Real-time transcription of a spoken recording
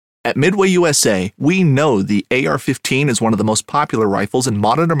At Midway USA, we know the AR-15 is one of the most popular rifles in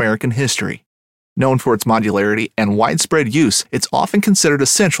modern American history. Known for its modularity and widespread use, it's often considered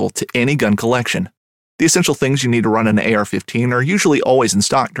essential to any gun collection. The essential things you need to run an AR-15 are usually always in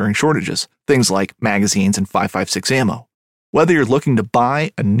stock during shortages, things like magazines and 5.56 ammo. Whether you're looking to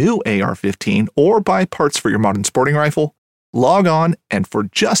buy a new AR-15 or buy parts for your modern sporting rifle, log on and for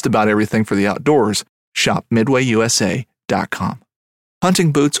just about everything for the outdoors, shop MidwayUSA.com.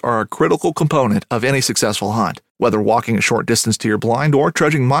 Hunting boots are a critical component of any successful hunt. Whether walking a short distance to your blind or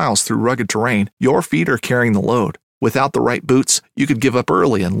trudging miles through rugged terrain, your feet are carrying the load. Without the right boots, you could give up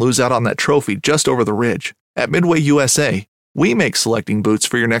early and lose out on that trophy just over the ridge. At Midway USA, we make selecting boots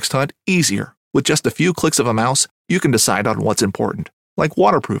for your next hunt easier. With just a few clicks of a mouse, you can decide on what's important, like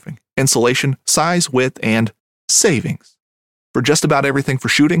waterproofing, insulation, size, width, and savings. For just about everything for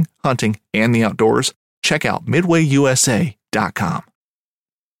shooting, hunting, and the outdoors, check out MidwayUSA.com.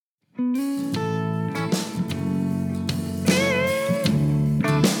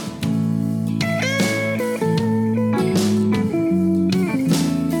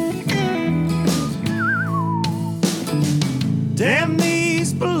 Damn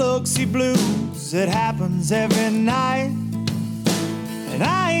these Biloxi blues, it happens every night. And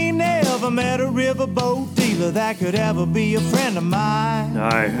I ain't never met a riverboat dealer that could ever be a friend of mine.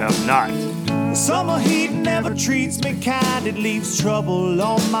 I have not. The summer heat never treats me kind, it leaves trouble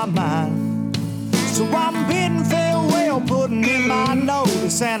on my mind. So I'm bidding farewell, putting in my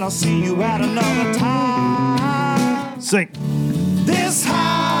notice, and I'll see you at another time. Sing. This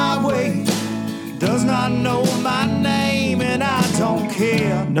highway does not know my name, and I don't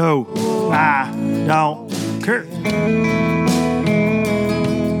care. No, I don't care.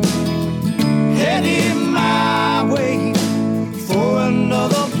 Headed my way for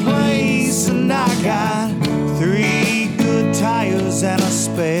another place, and I got 3 good tires and a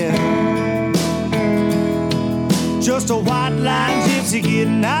spare. Just a white line gypsy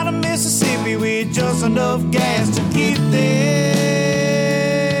getting out of Mississippi with just enough gas to get there.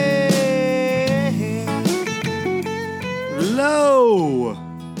 Low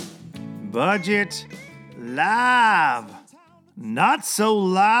budget live. Not so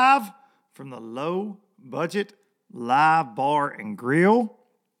live from the Low Budget Live Bar and Grill.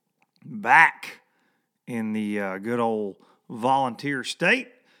 Back in the good old Volunteer State.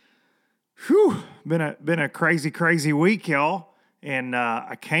 Whew, been a crazy week, y'all. And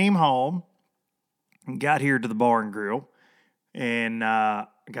I came home and got here to the Bar and Grill, and I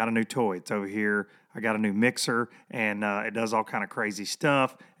got a new toy. It's over here. I got a new mixer, and it does all kind of crazy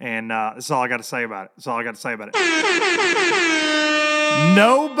stuff. And that's all I got to say about it. That's all I got to say about it.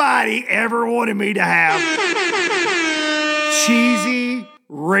 Nobody ever wanted me to have cheesy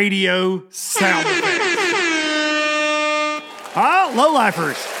radio sound effects. Huh?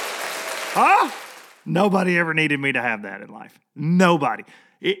 Lowlifers. Huh? Nobody ever needed me to have that in life. Nobody.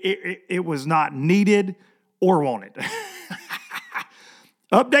 It was not needed or wanted.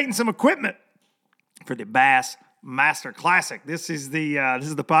 Updating some equipment for the Bass Master Classic. This is the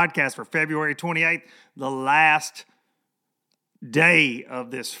podcast for February 28th, the last day of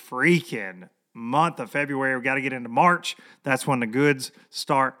this freaking month of February. We got to get into March. That's when the goods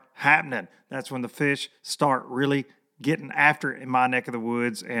start happening. That's when the fish start really getting after it in my neck of the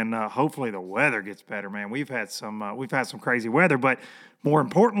woods, and hopefully the weather gets better, man. We've had some crazy weather, but more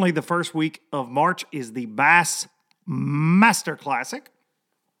importantly, the first week of March is the Bass Master Classic.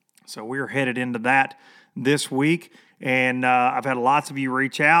 So we're headed into that this week, and I've had lots of you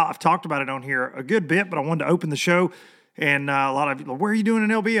reach out. I've talked about it on here a good bit, but I wanted to open the show, and a lot of you, where are you doing an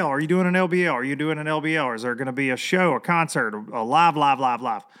LBL? Are you doing an LBL? Are you doing an LBL? Or is there going to be a show, a concert, a live?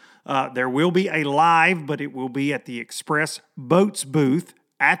 There will be a live, but it will be at the Express Boats booth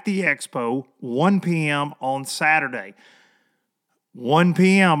at the Expo, 1 p.m. on Saturday. 1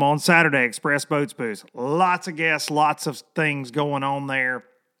 p.m. on Saturday, Express Boats booth. Lots of guests, lots of things going on there.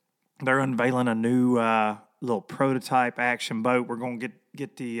 They're unveiling a new little prototype action boat. We're going to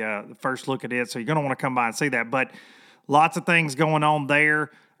get the first look at it, so you're going to want to come by and see that. But lots of things going on there.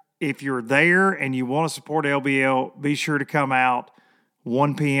 If you're there and you want to support LBL, be sure to come out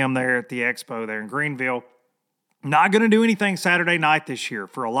 1 p.m. there at the Expo there in Greenville. Not going to do anything Saturday night this year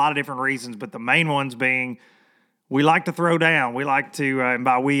for a lot of different reasons, but the main ones being we like to throw down. We like to, and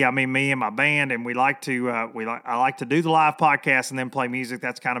by we, I mean me and my band, and I like to do the live podcast and then play music.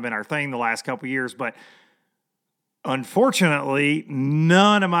 That's kind of been our thing the last couple of years, but unfortunately,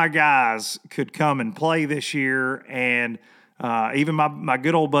 none of my guys could come and play this year, and even my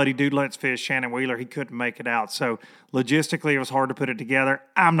good old buddy, Dude Let's Fish, Shannon Wheeler, he couldn't make it out. So logistically, it was hard to put it together.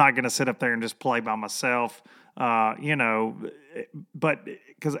 I'm not going to sit up there and just play by myself. But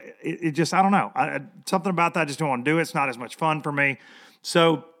because it just, I don't know. Something about that, I just don't want to do it. It's not as much fun for me.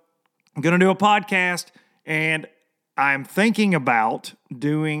 So I'm going to do a podcast, and I'm thinking about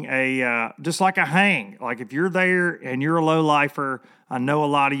doing just like a hang. Like if you're there and you're a low lifer, I know a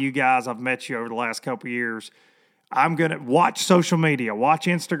lot of you guys, I've met you over the last couple of years. I'm going to watch social media, watch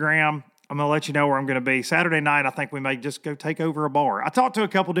Instagram. I'm going to let you know where I'm going to be. Saturday night, I think we may just go take over a bar. I talked to a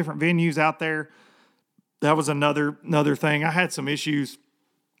couple different venues out there. That was another thing. I had some issues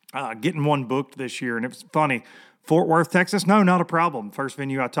getting one booked this year, and it was funny. Fort Worth, Texas, no, not a problem. First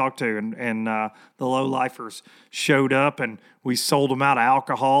venue I talked to, and the low-lifers showed up, and we sold them out of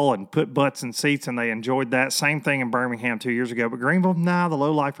alcohol and put butts in seats, and they enjoyed that. Same thing in Birmingham 2 years ago. But Greenville, the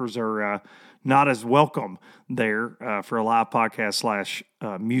low-lifers are not as welcome there for a live podcast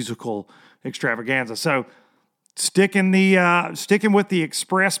 / musical extravaganza. So sticking with the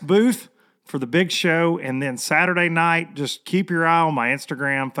Express booth for the big show, and then Saturday night, just keep your eye on my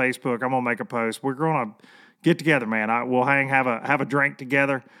Instagram, Facebook. I'm gonna make a post. We're gonna get together, man. We'll have a drink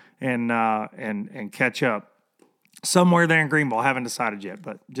together and catch up somewhere there in Greenville. I haven't decided yet,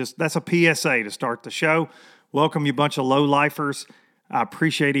 but just that's a PSA to start the show. Welcome, you bunch of low lifers. I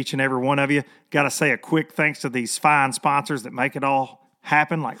appreciate each and every one of you. Got to say a quick thanks to these fine sponsors that make it all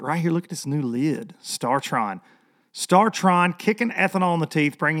happen. Like right here, look at this new lid, StarTron. StarTron, kicking ethanol in the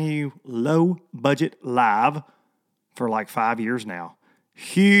teeth, bringing you low budget live for like 5 years now.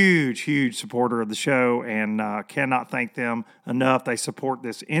 Huge supporter of the show, and cannot thank them enough. They support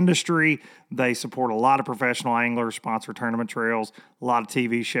this industry. They support a lot of professional anglers, sponsor tournament trails, a lot of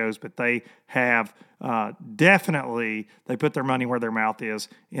TV shows, but they have definitely, they put their money where their mouth is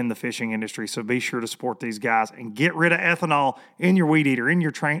in the fishing industry. So be sure to support these guys and get rid of ethanol in your weed eater, in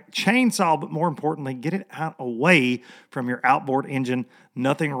your chainsaw, but more importantly, get it out away from your outboard engine.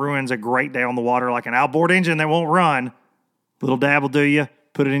 Nothing ruins a great day on the water like an outboard engine that won't run. Little dab will do you.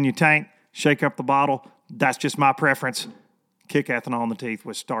 Put it in your tank, shake up the bottle. That's just my preference. Kick ethanol in the teeth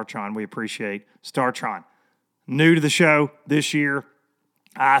with StarTron. We appreciate StarTron. New to the show this year.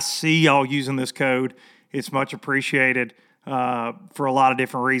 I see y'all using this code. It's much appreciated for a lot of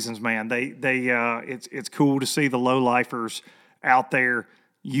different reasons, man. It's cool to see the low lifers out there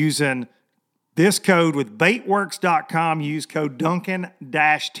using this code with baitworks.com. Use code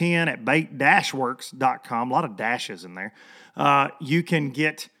Duncan-10 at bait-works.com. A lot of dashes in there. You can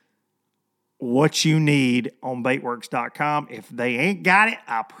get what you need on baitworks.com. If they ain't got it,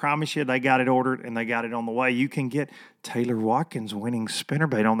 I promise you they got it ordered and they got it on the way. You can get Taylor Watkins winning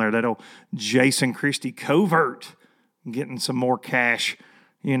spinnerbait on there. That old Jason Christie covert, getting some more cash,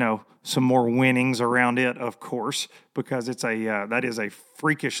 some more winnings around it, of course, because it's that is a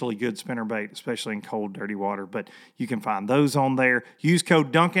freakishly good spinnerbait, especially in cold, dirty water. But you can find those on there. Use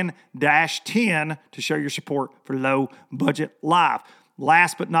code Duncan-10 to show your support for Low Budget Live.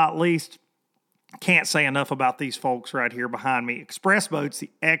 Last but not least, can't say enough about these folks right here behind me. Express Boats, the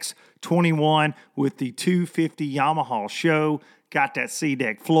X21 with the 250 Yamaha show. Got that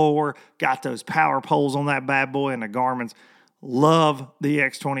C-deck floor. Got those power poles on that bad boy and the Garmin's. Love the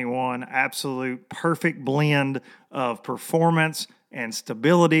X21. Absolute perfect blend of performance and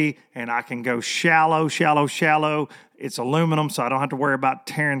stability. And I can go shallow. It's aluminum, so I don't have to worry about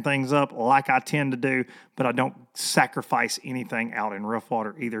tearing things up like I tend to do, but I don't sacrifice anything out in rough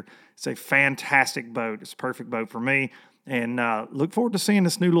water either. It's a fantastic boat. It's a perfect boat for me. And look forward to seeing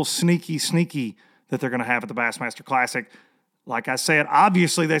this new little sneaky that they're going to have at the Bassmaster Classic. Like I said,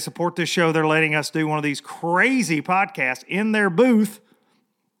 obviously they support this show. They're letting us do one of these crazy podcasts in their booth.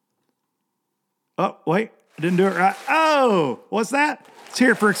 Oh, wait, I didn't do it right. Oh, what's that? Let's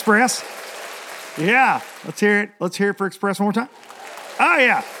hear it for Express. Yeah, let's hear it. Let's hear it for Express one more time. Oh,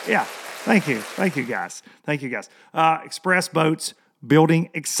 yeah. Thank you, guys. Express Boats,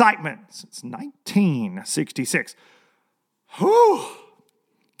 building excitement since 1966. Whew.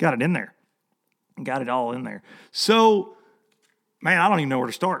 Got it in there. Got it all in there. So, man, I don't even know where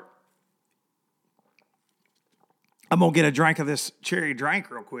to start. I'm gonna get a drink of this cherry drink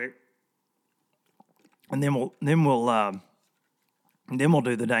real quick, and then we'll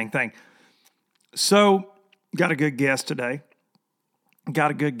do the dang thing. So, got a good guest today.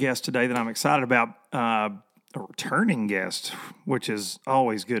 That I'm excited about. A returning guest, which is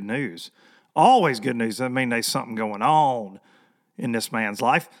always good news. Always good news. I mean, there's something going on in this man's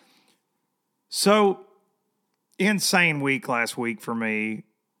life. So, insane week last week for me.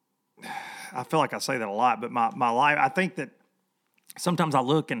 I feel like I say that a lot, but my life, I think that sometimes I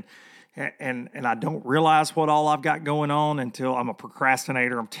look and I don't realize what all I've got going on until I'm a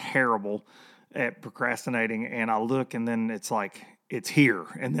procrastinator. I'm terrible at procrastinating, and I look and then it's like it's here.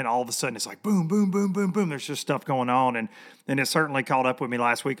 And then all of a sudden it's like boom, boom, boom, boom, boom. There's just stuff going on. And it certainly caught up with me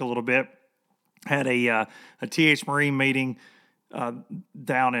last week a little bit. Had a TH Marine meeting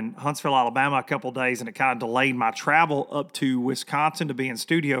down in Huntsville, Alabama a couple days, and it kind of delayed my travel up to Wisconsin to be in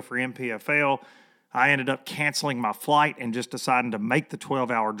studio for MPFL. I ended up canceling my flight and just deciding to make the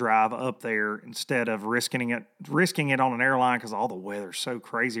 12-hour drive up there instead of risking it on an airline because all the weather's so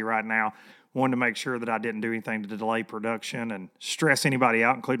crazy right now. Wanted to make sure that I didn't do anything to delay production and stress anybody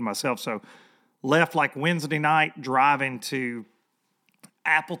out, including myself. So left like Wednesday night, driving to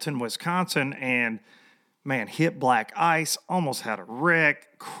Appleton, Wisconsin, and man, hit black ice, almost had a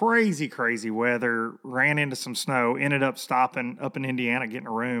wreck, crazy, crazy weather, ran into some snow, ended up stopping up in Indiana, getting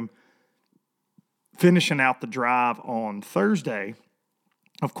a room, finishing out the drive on Thursday.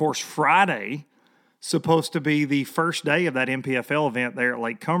 Of course, Friday, supposed to be the first day of that MPFL event there at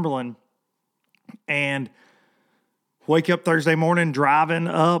Lake Cumberland. And wake up Thursday morning, driving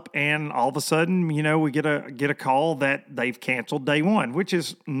up, and all of a sudden, we get a call that they've canceled day one, which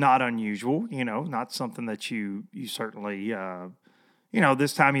is not unusual, not something that you certainly,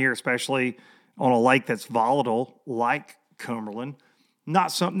 this time of year, especially on a lake that's volatile like Cumberland,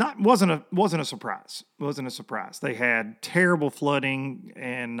 wasn't a surprise. Wasn't a surprise. They had terrible flooding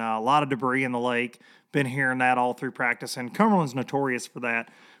and a lot of debris in the lake. Been hearing that all through practice, and Cumberland's notorious for that.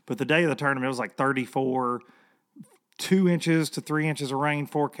 But the day of the tournament, it was like 34, 2 inches to 3 inches of rain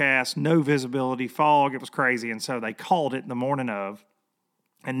forecast, no visibility, fog. It was crazy. And so they called it the morning of.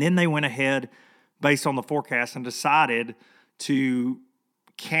 And then they went ahead based on the forecast and decided to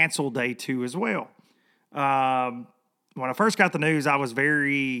cancel day two as well. When I first got the news, I was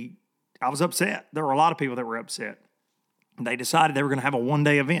upset. There were a lot of people that were upset. They decided they were going to have a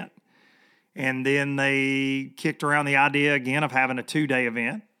one-day event. And then they kicked around the idea again of having a 2-day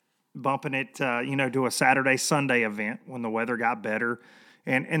event, bumping it, to a Saturday, Sunday event when the weather got better.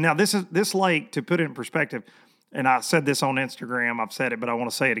 And now this lake, to put it in perspective, and I said this on Instagram, I've said it, but I want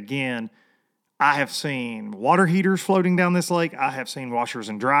to say it again. I have seen water heaters floating down this lake. I have seen washers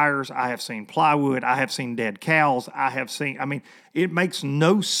and dryers. I have seen plywood. I have seen dead cows. It makes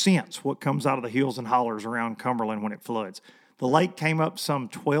no sense what comes out of the hills and hollers around Cumberland when it floods. The lake came up some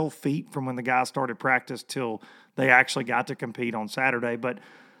 12 feet from when the guys started practice till they actually got to compete on Saturday. But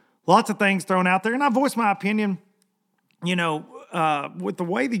lots of things thrown out there. And I voiced my opinion, with the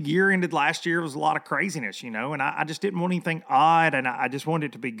way the year ended last year, it was a lot of craziness, and I just didn't want anything odd, and I just wanted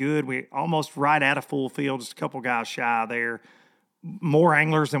it to be good. We almost right at a full field, just a couple guys shy there. More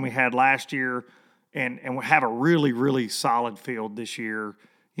anglers than we had last year, and we have a really, really solid field this year,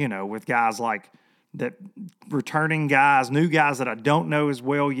 with guys like that, returning guys, new guys that I don't know as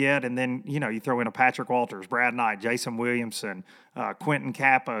well yet. And then, you throw in a Patrick Walters, Brad Knight, Jason Williamson, Quentin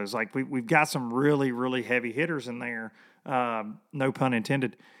Capos. Like we've got some really, really heavy hitters in there. No pun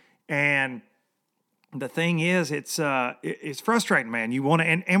intended. And the thing is, it's frustrating, man. You want to,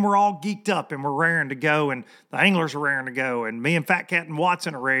 and we're all geeked up and we're raring to go, and the anglers are raring to go, and me and Fat Cat and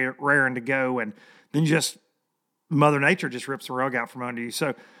Watson are raring to go. And then just Mother Nature just rips the rug out from under you.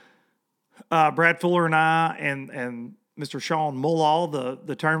 So, Brad Fuller and I and Mr. Sean Mullall,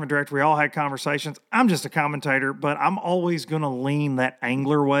 the tournament director, we all had conversations. I'm just a commentator, but I'm always going to lean that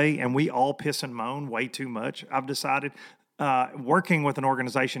angler way, and we all piss and moan way too much. I've decided, working with an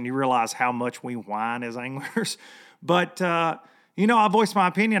organization, you realize how much we whine as anglers. But, I voiced my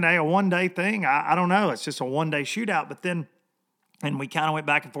opinion, a one-day thing. I don't know. It's just a one-day shootout. But then, and we kind of went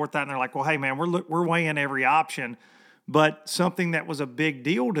back and forth that, and they're like, well, hey, man, we're weighing every option. But something that was a big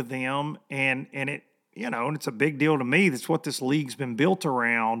deal to them, and it, and it's a big deal to me, that's what this league's been built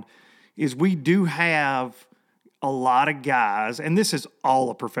around, is we do have a lot of guys, and this is all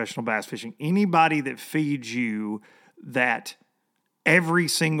of professional bass fishing. Anybody that feeds you that every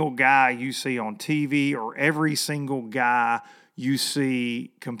single guy you see on TV or every single guy you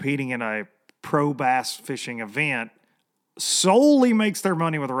see competing in a pro bass fishing event solely makes their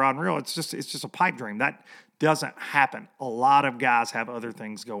money with a rod and reel, it's just a pipe dream. That doesn't happen. A lot of guys have other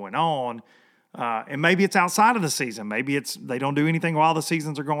things going on, and maybe it's outside of the season. Maybe they don't do anything while the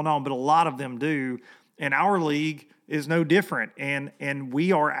seasons are going on, but a lot of them do. And our league is no different. And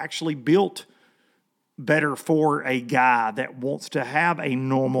we are actually built better for a guy that wants to have a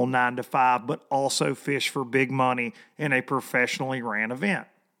normal 9-to-5, but also fish for big money in a professionally ran event.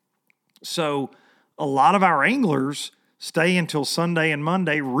 So a lot of our anglers stay until Sunday and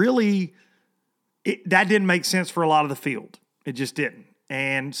Monday. Really, that didn't make sense for a lot of the field. It just didn't.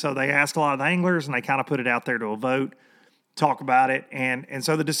 And so they asked a lot of the anglers, and they kind of put it out there to a vote, talk about it. And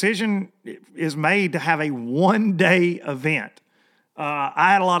so the decision is made to have a one-day event.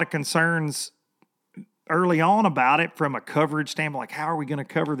 I had a lot of concerns early on about it from a coverage standpoint, like how are we going to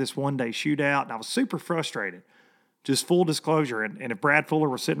cover this one-day shootout? And I was super frustrated. Just full disclosure. And if Brad Fuller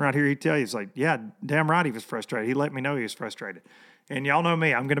was sitting right here, he'd tell you, he's like, yeah, damn right he was frustrated. He let me know he was frustrated. And y'all know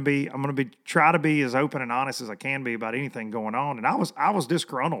me. I'm gonna try to be as open and honest as I can be about anything going on. And I was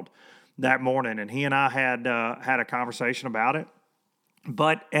disgruntled that morning, and he and I had a conversation about it.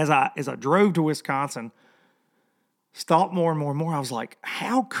 But as I drove to Wisconsin, thought more and more and more, I was like,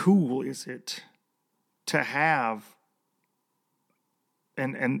 how cool is it to have,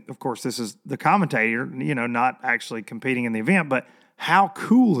 and of course this is the commentator, not actually competing in the event, but how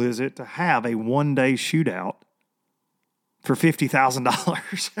cool is it to have a one-day shootout for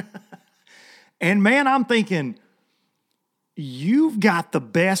 $50,000? And man, I'm thinking, you've got the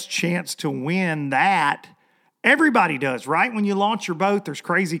best chance to win that. Everybody does, right? When you launch your boat, there's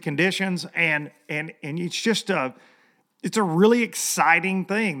crazy conditions, and it's just it's a really exciting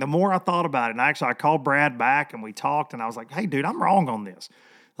thing. The more I thought about it, and actually I called Brad back and we talked, and I was like, hey, dude, I'm wrong on this.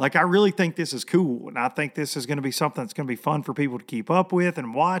 Like, I really think this is cool, and I think this is going to be something that's going to be fun for people to keep up with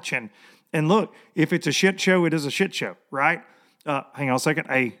and watch. And look, if it's a shit show, it is a shit show, right? Hang on a second.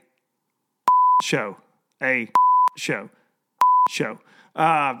 A show.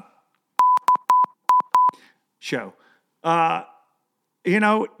 But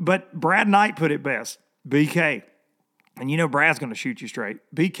Brad Knight put it best. BK. And Brad's going to shoot you straight.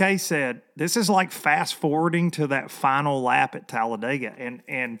 BK said, this is like fast forwarding to that final lap at Talladega.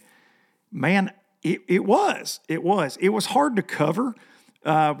 And man, it was hard to cover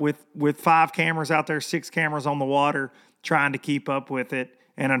with 5 cameras out there, 6 cameras on the water, trying to keep up with it.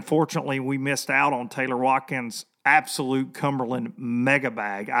 And unfortunately, we missed out on Taylor Watkins' absolute Cumberland mega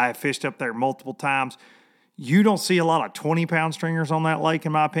bag. I have fished up there multiple times. You don't see a lot of 20-pound stringers on that lake,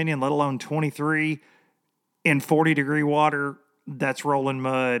 in my opinion, let alone 23 in 40-degree water that's rolling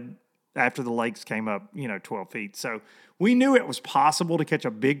mud after the lakes came up, 12 feet. So we knew it was possible to catch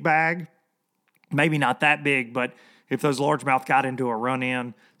a big bag. Maybe not that big, but if those largemouth got into a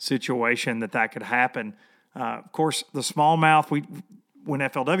run-in situation, that could happen. Of course, the smallmouth, when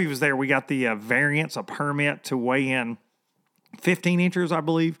FLW was there, we got the variance, a permit to weigh in 15 inches, I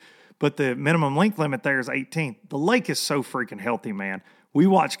believe. But the minimum length limit there is 18. The lake is so freaking healthy, man. We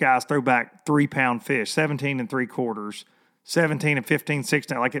watch guys throw back 3-pound fish, 17 3/4, 17 and 15,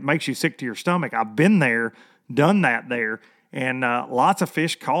 16. Like, it makes you sick to your stomach. I've been there, done that there, and lots of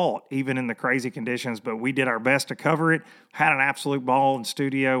fish caught, even in the crazy conditions. But we did our best to cover it. Had an absolute ball in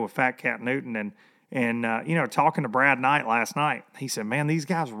studio with Fat Cat Newton. And talking to Brad Knight last night, he said, man, these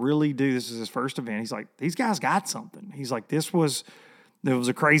guys really do. This is his first event. He's like, these guys got something. He's like, it was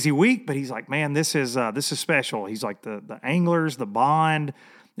a crazy week, but he's like, man, this is special. He's like, the anglers, the bond,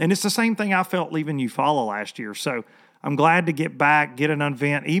 and it's the same thing I felt leaving Eufaula last year. So I'm glad to get back, get an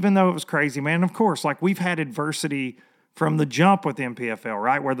event, even though it was crazy, man. Of course, like, we've had adversity from the jump with NPFL,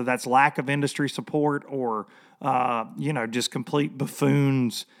 right? Whether that's lack of industry support or just complete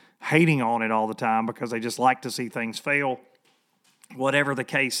buffoons hating on it all the time because they just like to see things fail. Whatever the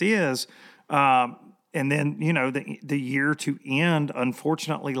case is. And then, the year to end,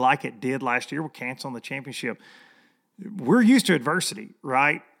 unfortunately, like it did last year, we're canceling the championship. We're used to adversity,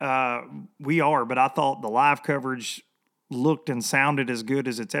 right? We are, but I thought the live coverage looked and sounded as good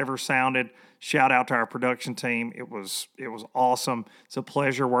as it's ever sounded. Shout out to our production team. It was awesome. It's a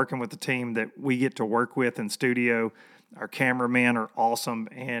pleasure working with the team that we get to work with in studio. Our cameramen are awesome,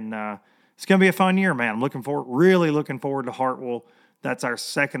 and it's going to be a fun year, man. I'm really looking forward to Hartwell. That's our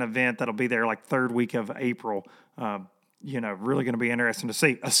second event. That'll be there like third week of April. Really going to be interesting to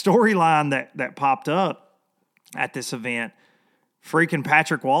see. A storyline that popped up at this event, freaking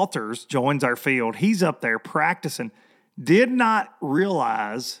Patrick Walters joins our field. He's up there practicing. Did not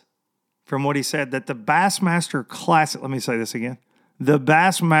realize from what he said that the Bassmaster Classic, let me say this again, the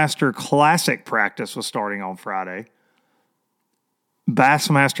Bassmaster Classic practice was starting on Friday.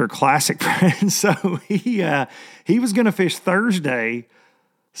 Bassmaster Classic. So he was going to fish Thursday,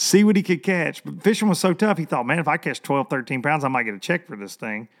 see what he could catch. But fishing was so tough, he thought, man, if I catch 12, 13 pounds, I might get a check for this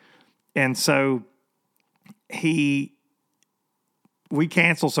thing. And so we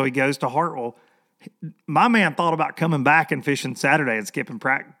canceled, so he goes to Hartwell. My man thought about coming back and fishing Saturday and skipping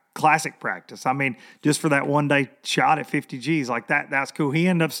classic practice. I mean, just for that one-day shot at 50 Gs, like that's cool. He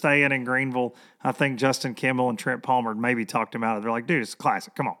ended up staying in Greenville. I think Justin Kimball and Trent Palmer maybe talked him out of it. They're like, dude, it's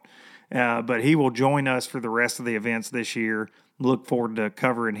classic. Come on. But he will join us for the rest of the events this year. Look forward to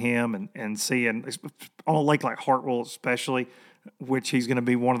covering him and seeing on a lake like Hartwell especially, which he's going to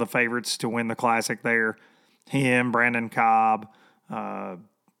be one of the favorites to win the classic there. Him, Brandon Cobb,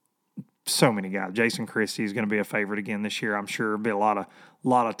 so many guys. Jason Christie is going to be a favorite again this year. I'm sure there'll be a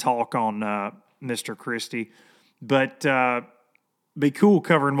lot of talk on Mr. Christie. But be cool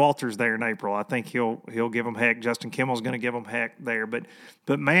covering Walters there in April. I think he'll give them heck. Justin Kimmel's going to give them heck there. But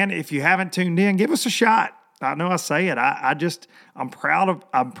man, if you haven't tuned in, give us a shot. I know I say it. I'm proud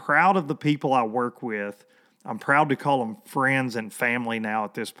of the people I work with. I'm proud to call them friends and family now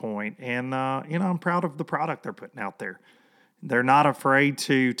at this point. And I'm proud of the product they're putting out there. They're not afraid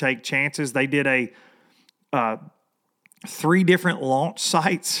to take chances. They did a 3 different launch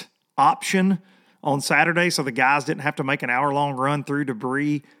sites option on Saturday, so the guys didn't have to make an hour-long run through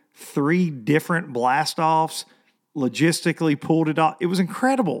debris. 3 different blast-offs, logistically pulled it off. It was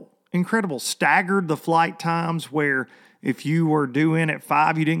incredible. Staggered the flight times where if you were due in at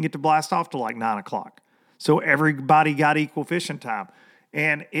 5, you didn't get to blast off till like 9 o'clock. So everybody got equal fishing time.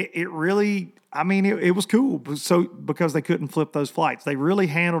 And it really, it was cool. So because they couldn't flip those flights. They really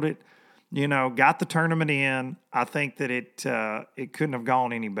handled it, got the tournament in. I think that it couldn't have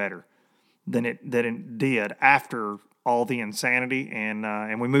gone any better than it did after all the insanity.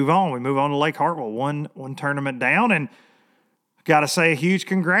 And we move on. We move on to Lake Hartwell, one tournament down. And got to say a huge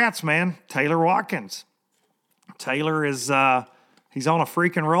congrats, man. Taylor Watkins. Taylor is he's on a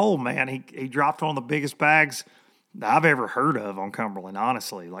freaking roll, man. He dropped one of the biggest bags I've ever heard of on Cumberland,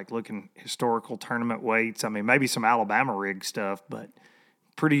 honestly. Like looking historical tournament weights. Maybe some Alabama rig stuff, but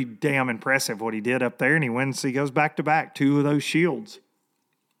pretty damn impressive what he did up there. And he goes back to back, 2 of those shields.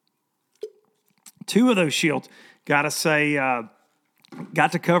 2 of those shields. Got to say,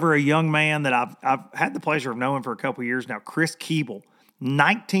 got to cover a young man that I've had the pleasure of knowing for a couple years now, Chris Keeble,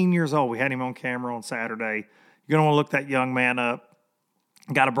 19 years old. We had him on camera on Saturday. You're going to want to look that young man up.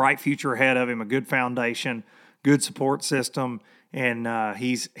 Got a bright future ahead of him, a good foundation, good support system, and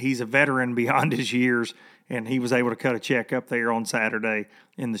he's a veteran beyond his years, and he was able to cut a check up there on Saturday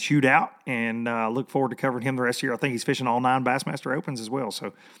in the shootout, and look forward to covering him the rest of the year. I think he's fishing all 9 Bassmaster Opens as well,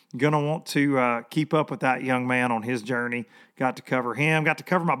 so going to want to keep up with that young man on his journey. Got to cover him. Got to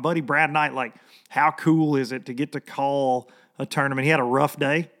cover my buddy Brad Knight. Like, how cool is it to get to call a tournament? He had a rough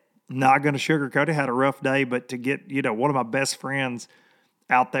day. Not going to sugarcoat it. Had a rough day, but to get, one of my best friends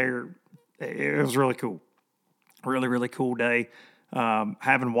out there, it was really cool. Really, really cool day.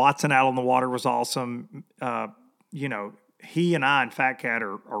 Having Watson out on the water was awesome. He and I and Fat Cat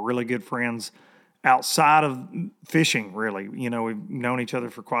are really good friends outside of fishing, really. We've known each other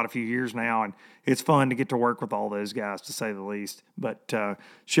for quite a few years now, and it's fun to get to work with all those guys, to say the least. But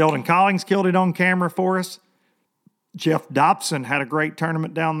Sheldon Collins killed it on camera for us. Jeff Dobson had a great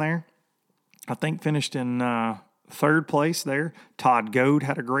tournament down there. I think finished in 3rd place there. Todd Goad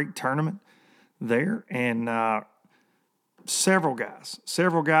had a great tournament there. And several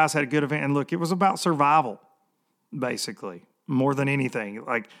guys had a good event. And look, it was about survival, basically, more than anything.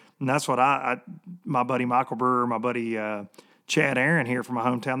 And that's what my buddy Michael Brewer, my buddy Chad Aaron here from my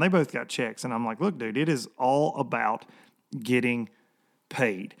hometown, they both got checks. And I'm like, look, dude, it is all about getting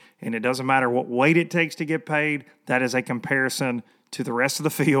paid. And it doesn't matter what weight it takes to get paid. That is a comparison to the rest of the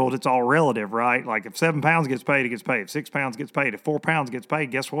field. It's all relative, right? Like if 7 pounds gets paid, it gets paid. If 6 pounds gets paid, if 4 pounds gets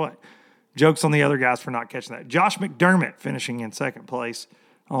paid, guess what? Joke's on the other guys for not catching that. Josh McDermott finishing in 2nd place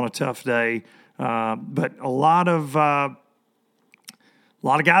on a tough day. But a lot of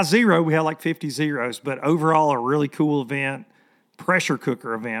guys zero. We had like 50 zeros, but overall a really cool event. Pressure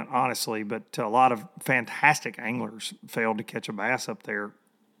cooker event, honestly, but a lot of fantastic anglers failed to catch a bass up there,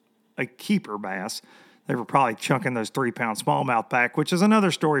 a keeper bass. They were probably chunking those 3-pound smallmouth back, which is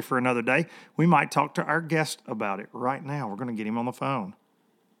another story for another day. We might talk to our guest about it right now. We're going to get him on the phone.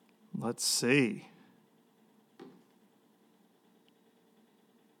 Let's see.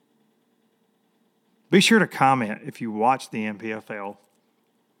 Be sure to comment if you watch the NPFL.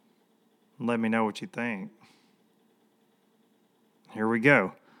 Let me know what you think. Here we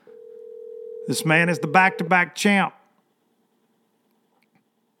go. This man is the back-to-back champ.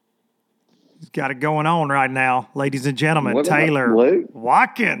 He's got it going on right now, ladies and gentlemen. What Taylor up, Luke?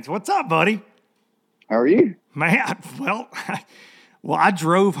 Watkins. What's up, buddy? How are you? Man, well, I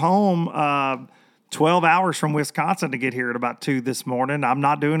drove home 12 hours from Wisconsin to get here at about 2 this morning. I'm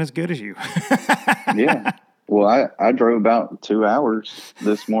not doing as good as you. Yeah. Well, I drove about 2 hours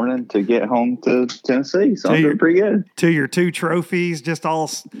this morning to get home to Tennessee, so I'm doing pretty good. To your 2 trophies, just all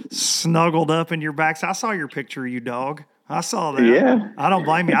snuggled up in your backs. I saw your picture of you, dog. I saw that. Yeah. I don't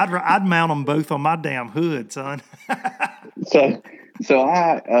blame you. I'd mount them both on my damn hood, son. So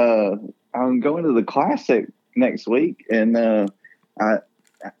I'm going to the Classic next week, and I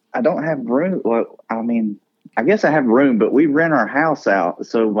don't have room. Well, I guess I have room, but we rent our house out.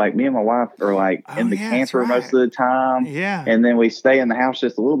 So, like, me and my wife are, in the camper most of the time. Yeah. And then we stay in the house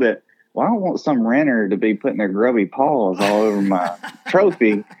just a little bit. Well, I don't want some renter to be putting their grubby paws all over my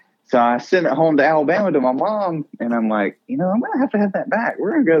trophy. So I sent it home to Alabama to my mom, and I'm like, I'm going to have that back.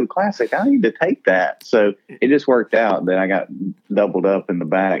 We're going to go to the Classic. I need to take that. So it just worked out that I got doubled up in the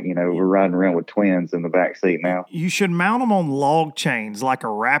back. We're riding around with twins in the back seat now. You should mount them on log chains like a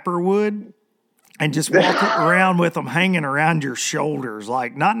rapper would, and just walk around with them hanging around your shoulders,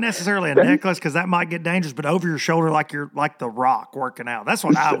 like not necessarily a necklace because that might get dangerous, but over your shoulder like you're like The Rock working out. That's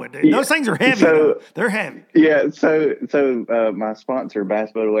what I would do. Those things are heavy. They're heavy. Yeah. So my sponsor,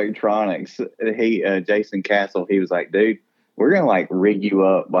 Bass Boat Electronics, Jason Castle, he was like, dude, we're gonna like rig you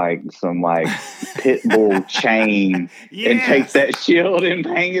up like some like pit bull chain and take that shield and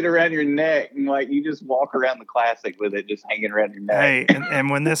hang it around your neck, and like you just walk around the Classic with it just hanging around your neck. Hey,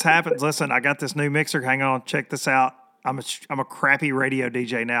 and when this happens, listen, I got this new mixer. Hang on, check this out. I'm a crappy radio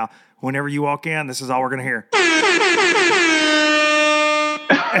DJ now. Whenever you walk in, this is all we're gonna hear.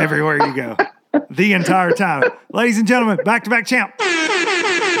 Everywhere you go, the entire time, ladies and gentlemen, back-to-back champ.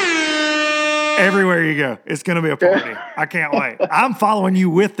 Everywhere you go, it's going to be a party. I can't wait. I'm following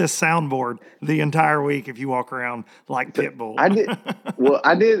you with this soundboard the entire week if you walk around like Pitbull.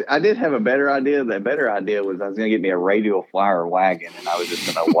 I did have a better idea. That better idea was I was going to get me a radial flyer wagon, and I was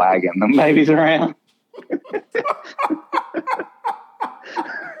just going to wagon them babies around.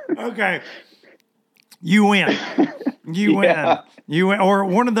 Okay. You win. You win. Yeah. You win. Or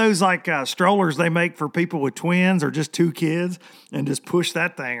one of those like strollers they make for people with twins or just two kids, and just push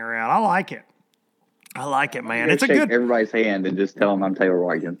that thing around. I like it. I like it, man. It's a good. Everybody's hand and just tell them I'm Taylor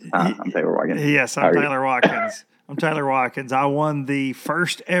Watkins. I'm Taylor Watkins. Yes, I'm Taylor Watkins. I'm Taylor Watkins. I won the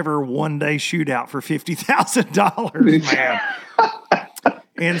first ever one-day shootout for $50,000, man.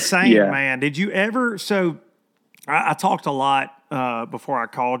 Insane, man. Did you ever? So I talked a lot before I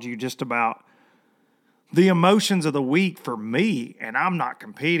called you just about the emotions of the week for me, and I'm not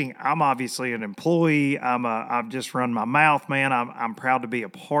competing. I'm obviously an employee. I've just run my mouth, man. I'm proud to be a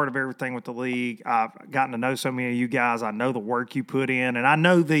part of everything with the league. I've gotten to know so many of you guys. I know the work you put in, and I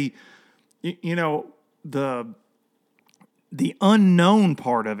know the unknown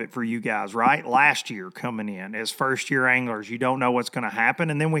part of it for you guys, right? Last year coming in as first-year anglers, you don't know what's going to happen.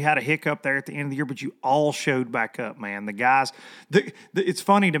 And then we had a hiccup there at the end of the year, but you all showed back up, man. The guys, it's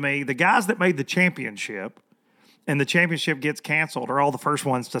funny to me, the guys that made the championship and the championship gets canceled are all the first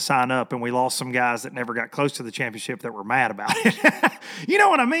ones to sign up, and we lost some guys that never got close to the championship that were mad about it. You know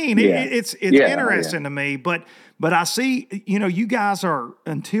what I mean? Yeah. It's interesting to me, but I see, you guys are,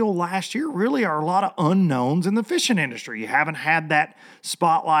 until last year, really are a lot of unknowns in the fishing industry. You haven't had that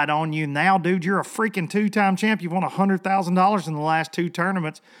spotlight on you. Now, dude, you're a freaking two-time champ. You've won $100,000 in the last two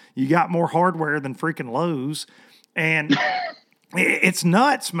tournaments. You got more hardware than freaking Lowe's. And it's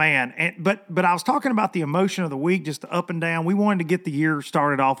nuts, man. But I was talking about the emotion of the week, just the up and down. We wanted to get the year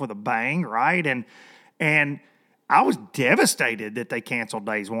started off with a bang, right? And I was devastated that they canceled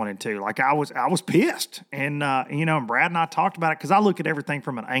days 1 and 2. Like I was pissed. And and Brad and I talked about it because I look at everything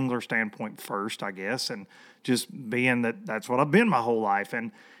from an angler standpoint first, I guess, and just being that's what I've been my whole life.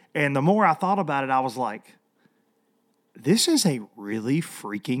 And the more I thought about it, I was like, this is a really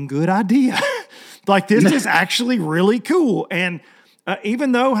freaking good idea. Like, this is actually really cool. And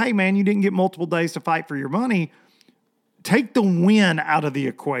even though, hey, man, you didn't get multiple days to fight for your money, take the win out of the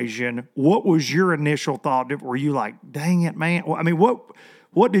equation. What was your initial thought? Were you like, dang it, man? Well, I mean,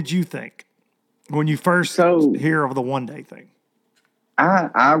 what did you think when you first hear of the one-day thing?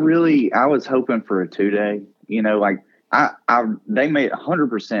 I was hoping for a 2-day, they made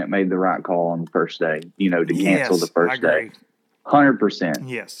 100% made the right call on the first day, to cancel the first day. 100%.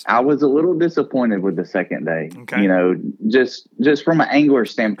 Yes. I was a little disappointed with the second day. Okay. Just from an angler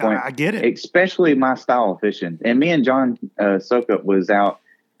standpoint. I get it. Especially my style of fishing. And me and John Sokup was out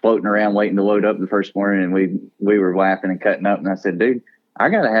floating around waiting to load up the first morning, and we were laughing and cutting up. And I said, dude, I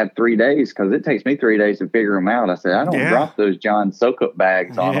got to have 3 days because it takes me 3 days to figure them out. I said, I don't drop those John Sokup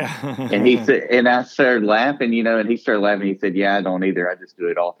bags on them. And he said, and I started laughing, and he started laughing. He said, yeah, I don't either. I just do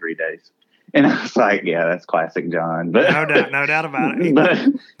it all 3 days. And I was like, yeah, that's classic John. But no doubt about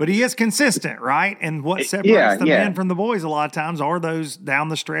it. But he is consistent, right? And what separates the men from the boys a lot of times are those down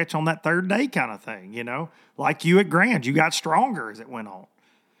the stretch on that third day kind of thing, Like you at Grand, you got stronger as it went on.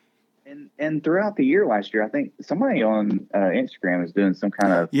 And throughout the year last year, I think somebody on Instagram is doing some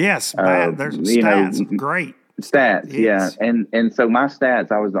kind of there's stats, great stats, yes. Yeah. And so my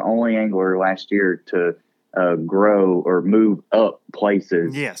stats, I was the only angler last year to grow or move up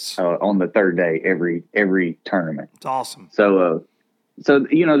places. Yes. On the third day every tournament. It's awesome. So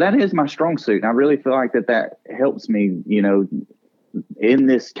that is my strong suit, and I really feel like that helps me. In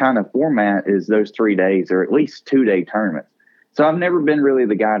this kind of format is those 3 days or at least 2-day tournaments. So I've never been really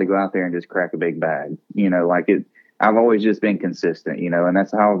the guy to go out there and just crack a big bag. I've always just been consistent, and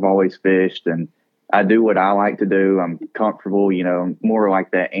that's how I've always fished. And I do what I like to do. I'm comfortable, I'm more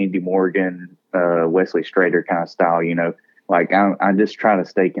like that Andy Morgan, Wesley Strader kind of style, like I just try to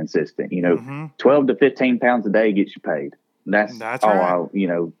stay consistent, 12 to 15 pounds a day gets you paid. That's all right.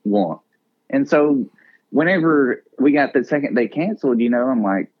 I, want. And so whenever we got the second day canceled, I'm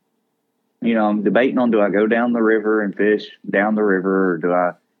like, I'm debating on, do I go down the river and fish down the river, or do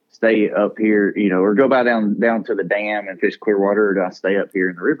I stay up here, or go down to the dam and fish clear water, or do I stay up here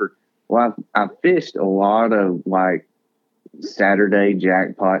in the river? Well, I've fished a lot of like Saturday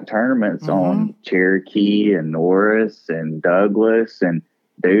jackpot tournaments on Cherokee and Norris and Douglas. And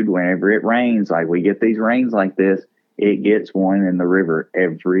dude, whenever it rains, like we get these rains like this, it gets one in the river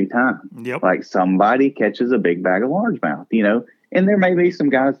every time. Yep. Like somebody catches a big bag of largemouth, and there may be some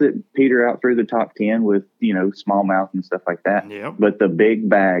guys that peter out through the top 10 with, smallmouth and stuff like that. Yep. But the big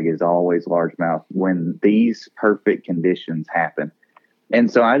bag is always largemouth when these perfect conditions happen. And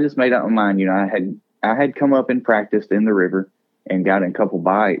so I just made up my mind, I had come up and practiced in the river and got in a couple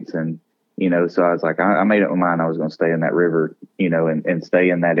bites. And, so I was like, I made up my mind I was going to stay in that river, and stay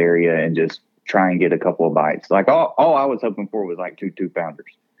in that area and just try and get a couple of bites. Like all I was hoping for was like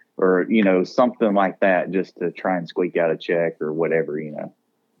 2-pounders or, something like that, just to try and squeak out a check or whatever,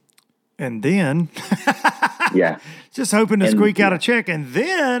 And then, yeah, just hoping to squeak out a check. And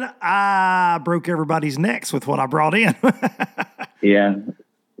then I broke everybody's necks with what I brought in. Yeah.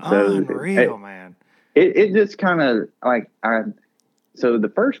 So unreal, man. It just kind of like so the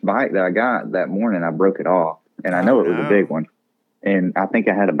first bite that I got that morning, I broke it off, and I know it was a big one. And I think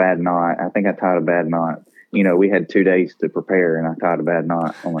I had a bad knot. I think I tied a bad knot. We had 2 days to prepare, and I tied a bad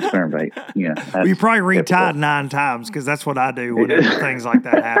knot on my spinnerbait. Well, you probably retied 9 times, because that's what I do whenever things like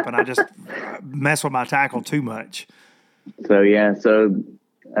that happen. I just mess with my tackle too much. So, yeah. So,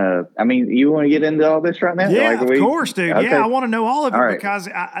 you want to get into all this right now? Yeah, of course, dude. Okay. Yeah, I want to know all of it, all right. because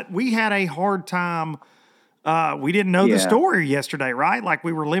we had a hard time. We didn't know the story yesterday, right? Like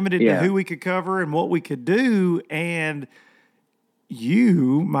we were limited to who we could cover and what we could do. And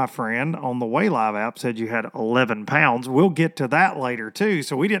you, my friend, on the Way Live app said you had 11 pounds. We'll get to that later too.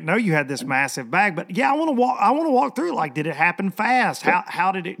 So we didn't know you had this massive bag. But yeah, I want to walk through it. Like, did it happen fast?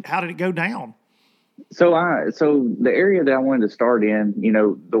 How did it go down? So the area that I wanted to start in,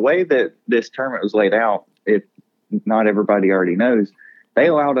 the way that this tournament was laid out, if not everybody already knows, they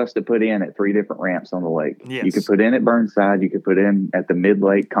allowed us to put in at 3 different ramps on the lake. Yes. You could put in at Burnside, you could put in at the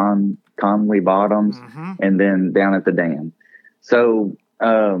mid-lake Conley Bottoms, and then down at the dam. So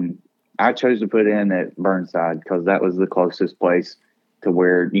I chose to put in at Burnside because that was the closest place to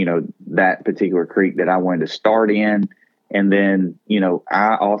where, that particular creek that I wanted to start in. And then,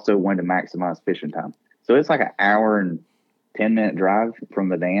 I also wanted to maximize fishing time. So it's like an hour and 10-minute drive from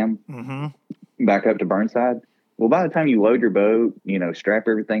the dam back up to Burnside. Well, by the time you load your boat, strap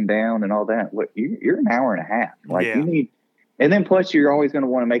everything down and all that, you're an hour and a half. Like you need, and then plus you're always going to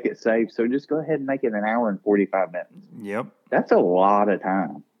want to make it safe. So just go ahead and make it an hour and 45 minutes. Yep. That's a lot of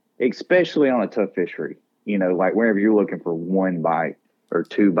time, especially on a tough fishery, like wherever you're looking for 1 bite or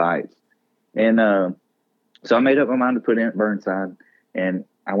 2 bites. And so I made up my mind to put in at Burnside, and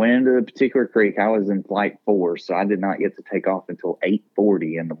I went into a particular creek. I was in flight 4, so I did not get to take off until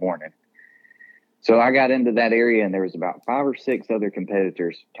 8:40 in the morning. So I got into that area, and there was about 5 or 6 other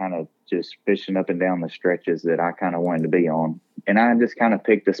competitors kind of just fishing up and down the stretches that I kind of wanted to be on. And I just kind of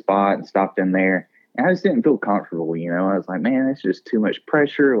picked a spot and stopped in there. And I just didn't feel comfortable, I was like, man, it's just too much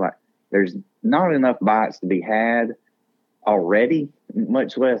pressure. Like there's not enough bites to be had already,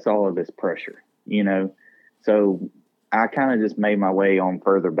 much less all of this pressure, So I kind of just made my way on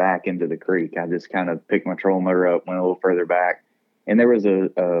further back into the creek. I just kind of picked my trolling motor up, went a little further back. And there was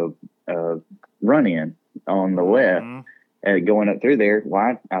a run-in on the left going up through there.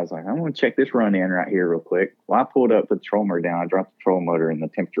 Well, I was like, I'm going to check this run-in right here real quick. Well, I pulled up, put the trolling motor down. I dropped the trolling motor, and the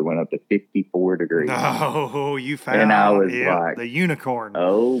temperature went up to 54 degrees. Oh, you found and I was like, the unicorn.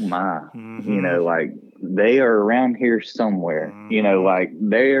 Oh, my. Like they are around here somewhere. Like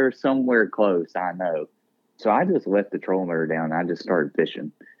they are somewhere close, I know. So I just left the trolling motor down. And I just started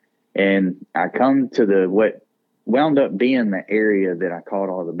fishing. And I come to what wound up being the area that I caught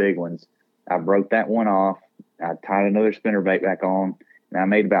all the big ones. I broke that one off. I tied another spinnerbait back on, and I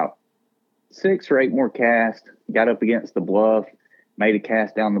made about 6 or 8 more casts, got up against the bluff, made a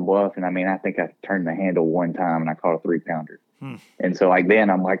cast down the bluff. And I think I turned the handle one time and I caught a 3-pounder. And so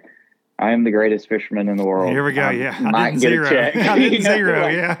then I'm like, I am the greatest fisherman in the world. Here we go. I didn't zero. Check. I didn't zero.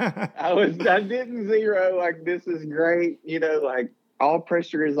 Yeah. I didn't zero. Like, this is great. Like all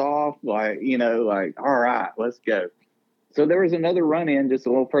pressure is off. Like, all right, let's go. So there was another run in just a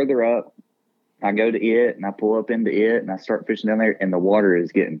little further up. I go to it and I pull up into it and I start fishing down there, and the water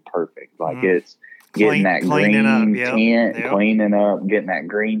is getting perfect. Like it's getting that green tint, cleaning up, getting that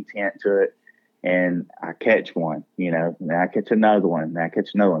green tint to it. And I catch one, and I catch another one, and I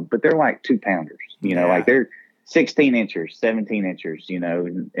catch another one. But they're like 2-pounders, like they're 16 inches, 17 inches,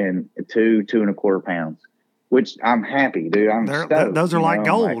 and 2.25 pounds, which I'm happy, dude. I'm stoked. Those are like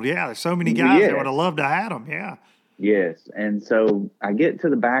gold. There's so many guys that would have loved to have them. Yeah. Yes. And so I get to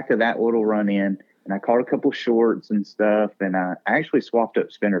the back of that little run in, and I caught a couple shorts and stuff, and I actually swapped up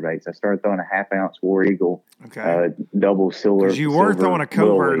spinnerbaits. I started throwing a 1/2 ounce War Eagle, double silver. Because you were throwing a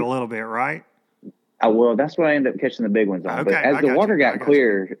covert a little bit, right? Well, that's what I ended up catching the big ones on. But as the water got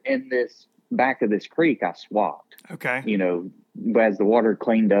clear in this back of this creek, I swapped. Okay. But as the water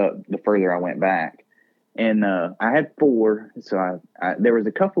cleaned up, the further I went back. And I had 4. So there was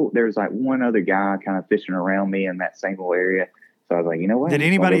like one other guy kind of fishing around me in that same little area. So I was like, you know what? Did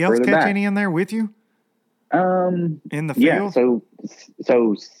anybody else catch any in there with you? In the field? Yeah.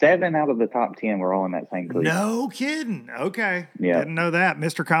 So 7 out of the top 10 were all in that same creek. No kidding. Okay. Yeah. Didn't know that.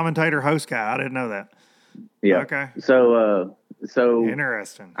 Mr. Commentator host guy. I didn't know that. Yeah. Okay. So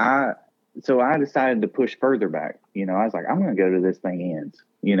interesting. I decided to push further back. I was like, I'm going to go to this thing ends.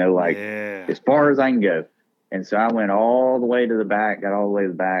 As far as I can go. And so I went all the way to the back, got all the way to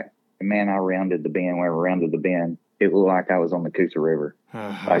the back, and man, I rounded the bend. When I rounded the bend, it looked like I was on the Coosa River.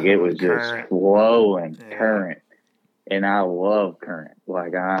 Like it was just flowing current. And I love current.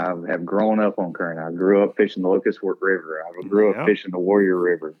 Like I have grown up on current. I grew up fishing the Locust Fork River. I grew up fishing the Warrior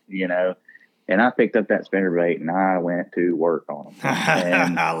River, And I picked up that spinnerbait and I went to work on them.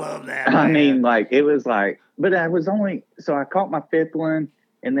 And I love that. I mean, it was like, but I was so I caught my 5th one,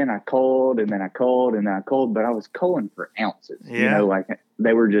 and then I culled, and then I culled, and then I culled, but I was culling for ounces. Like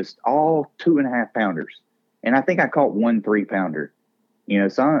they were just all 2.5 pounders. And I think I caught 1 3-pounder.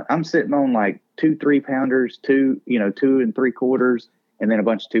 So I'm sitting on like 2 3-pounders, 2 3/4, and then a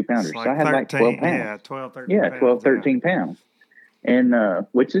bunch of 2-pounders. Like so I had 13, like 12 pounds. Yeah, 12, 13 pounds. 12, 13 pounds. And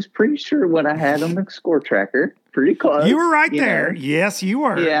which is pretty sure what I had on the score tracker. Pretty close. You were right there. Yes, you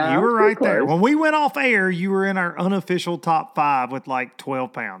were. Yeah, you were right close. there. When we went off air, you were in our unofficial top 5 with like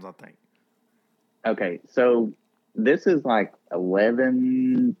 12 pounds, I think. Okay, so this is like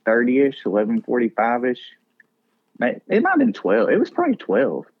 11:30-ish, 11:45-ish. It might have been 12. It was probably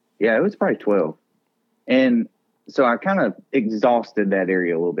 12. Yeah, it was probably 12. And so I kind of exhausted that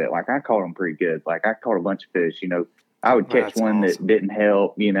area a little bit. Like I caught them pretty good. Like I caught a bunch of fish, I would catch one that didn't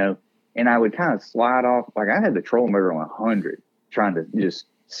help, and I would kind of slide off. Like I had the trolling motor on 100 trying to just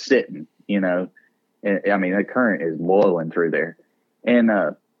sitting, and I mean, the current is boiling through there. And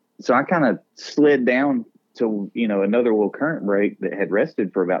so I kind of slid down to, another little current break that had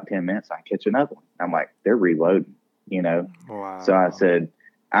rested for about 10 minutes. I catch another one. I'm like, they're reloading, Wow. So I said,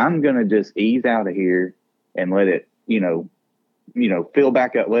 I'm going to just ease out of here and let it, fill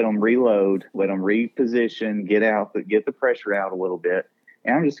back up, let them reload, let them reposition, get the pressure out a little bit.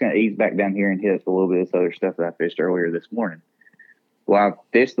 And I'm just going to ease back down here and hit a little bit of this other stuff that I fished earlier this morning. Well, I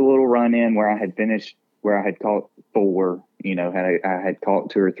fished a little run in where I had caught 4, I had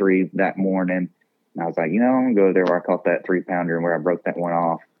caught 2 or 3 that morning. And I was like, I'm going to go there where I caught that 3-pounder and where I broke that one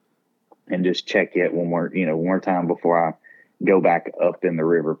off and just check it one more time before I go back up in the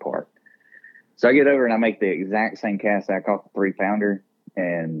river part. So I get over and I make the exact same cast. I caught the 3-pounder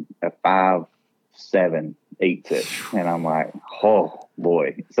and a 5.7 eats it. And I'm like, oh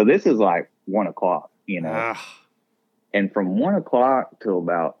boy. So this is like 1 o'clock, and from 1 o'clock till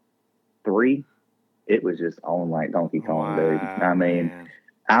about 3, it was just on like Donkey Kong, dude. I mean,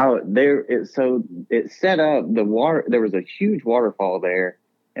 it set up the water. There was a huge waterfall there,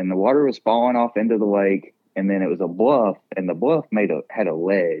 and the water was falling off into the lake. And then it was a bluff, and the bluff had a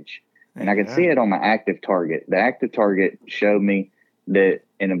ledge. And I could see it on my active target. The active target showed me that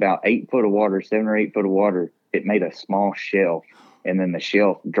in about 8 foot of water, 7 or 8 foot of water, it made a small shelf. And then the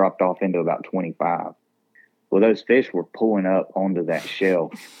shelf dropped off into about 25. Well, those fish were pulling up onto that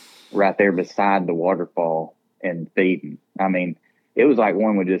shelf right there beside the waterfall and feeding. I mean, it was like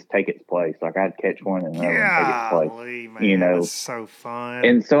one would just take its place. Like I'd catch one and another one take its place. Man, that's so fun.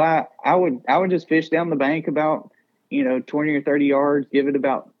 And so I would just fish down the bank about 20 or 30 yards, give it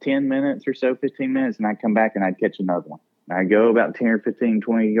about 10 minutes or so, 15 minutes, and I'd come back and I'd catch another one. I'd go about 10 or 15,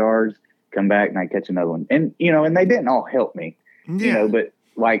 20 yards, come back and I'd catch another one. And, and they didn't all help me, but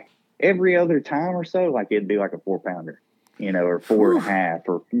like every other time or so, like it'd be like a 4-pounder, or 4.5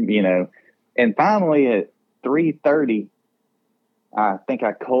 or, and finally at 3:30, I think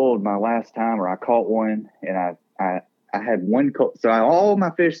I culled my last time, or I caught one, and I had one cull. So all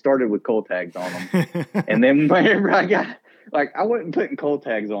my fish started with cull tags on them. And then whenever like I wasn't putting cold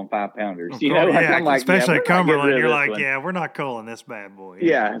tags on 5-pounders. Of You know, course, like yeah, I'm like, especially yeah, at we're not getting Cumberland, rid of you're this like, one. yeah, we're not culling this bad boy.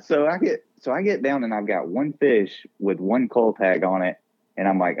 Yeah. So I get down and I've got one fish with one cold tag on it, and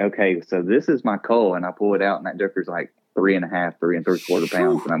I'm like, okay, so this is my coal, and I pull it out, and that joker's like 3.5, 3 3/4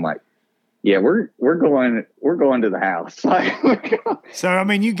 pounds, and I'm like, yeah, we're going to the house. Like, so I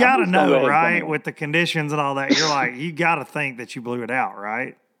mean, you got to just gonna know, let it come right, in. with the conditions and all that. You're like, you got to think that you blew it out,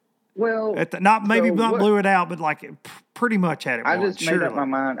 right? well, Not what- blew it out, but like pretty much had it. I won, just made up surely. my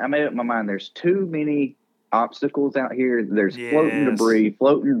mind. I made up my mind. There's too many obstacles out here. There's floating Yes. debris,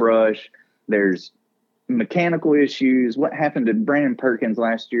 floating brush. There's mechanical issues. What happened to Brandon Perkins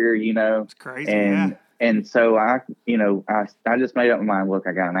last year? You know, It's crazy, and so I just made up my mind. Look,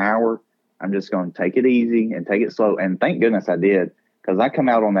 I got an hour. I'm just going to take it easy and take it slow. And thank goodness I did, because I come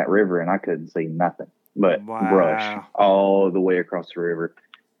out on that river and I couldn't see nothing but brush all the way across the river.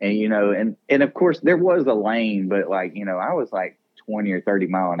 And, you know, and of course there was a lane, but like, you know, I was like 20 or 30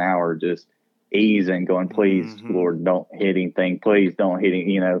 mile an hour, just easing, going, please, Lord, don't hit anything. Please don't hit anything,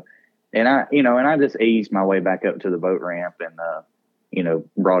 you know. And I just eased my way back up to the boat ramp and, you know,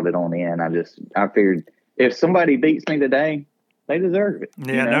 brought it on in. I figured if somebody beats me today, they deserve it.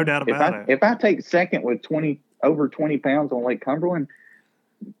 Yeah, you know? no doubt about it. If I take second with over 20 pounds on Lake Cumberland,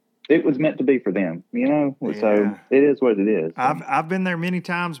 it was meant to be for them, you know? Yeah. So it is what it is. I've been there many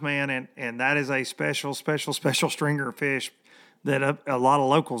times, man, and that is a special stringer of fish that a lot of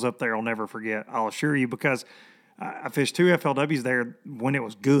locals up there will never forget, I'll assure you, because I fished 2 FLWs there when it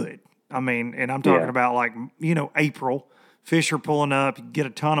was good. I mean, and I'm talking about like, you know, April. Fish are pulling up, you get a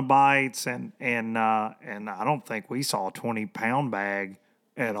ton of bites, and I don't think we saw a 20-pound bag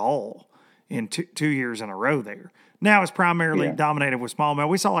at all in 2 years in a row there. Now it's primarily dominated with smallmouth.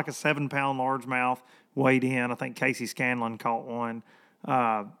 We saw like a 7-pound largemouth weighed in. I think Casey Scanlon caught one.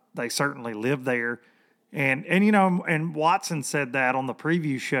 They certainly live there. And you know, and Watson said that on the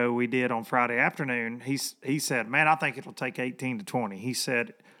preview show we did on Friday afternoon. He said, man, I think it'll take 18 to 20. He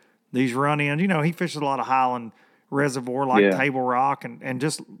said these run-ins, you know, he fishes a lot of Highland Reservoir like Table Rock and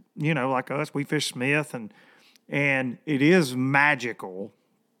just, you know, like us, we fish Smith and it is magical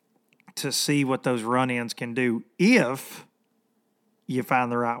to see what those run-ins can do if you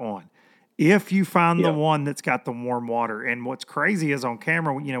find the right one. If you find the one that's got the warm water. And what's crazy is on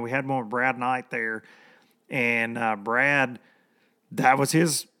camera, you know, we had one with Brad Knight there, and Brad, that was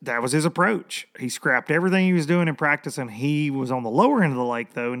his approach. He scrapped everything he was doing in practice, and he was on the lower end of the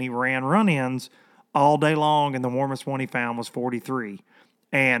lake, though, and he ran run-ins all day long, and the warmest one he found was 43.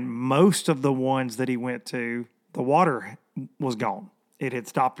 And most of the ones that he went to, the water was gone. It had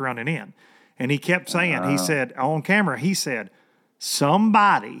stopped running in. And he kept saying, he said, on camera, he said,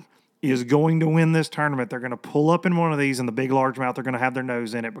 somebody is going to win this tournament. They're going to pull up in one of these, and the big largemouth, they're going to have their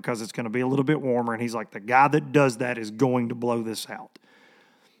nose in it because it's going to be a little bit warmer. And he's like, the guy that does that is going to blow this out.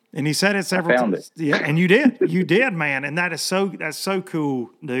 And he said it several times. Yeah, and you did. You did, man. And that's so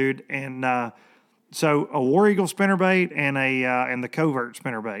cool, dude. And so a War Eagle spinnerbait and the Covert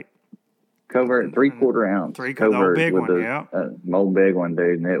spinnerbait. Covert 3/4 ounce. The old big one, yeah. Old big one,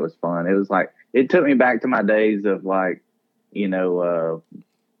 dude, and it was fun. It was like, it took me back to my days of like, you know,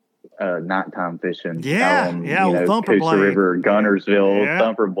 nighttime fishing. Old Thumper Coosa Blade. River, Gunnersville,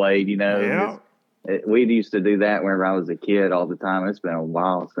 Thumper Blade, you know. Yeah. We used to do that whenever I was a kid all the time. It's been a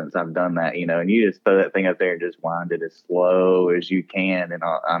while since I've done that, you know, and you just throw that thing up there and just wind it as slow as you can. And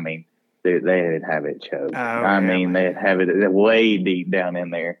I mean, dude, they'd have it choked. They'd have it way deep down in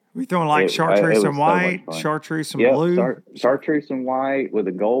there. We throwing like chartreuse and white, chartreuse and blue. Chartreuse and white with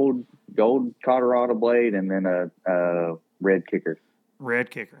a gold Colorado blade, and then a red kicker.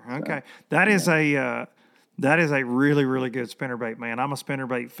 Red kicker. Okay, that is a really, really good spinnerbait, man. I'm a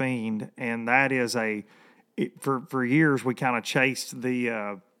spinnerbait fiend, and that is for years we kind of chased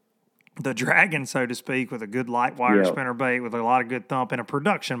the dragon, so to speak, with a good light wire spinnerbait with a lot of good thump and a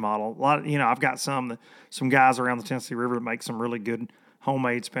production model. A lot, I've got some guys around the Tennessee River that make some really good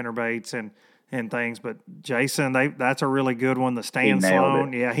homemade spinnerbaits and things. But Jason, that's a really good one. The Stan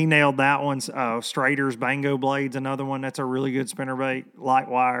Sloan, he nailed that one. Strader's Bango Blade's another one. That's a really good spinnerbait, light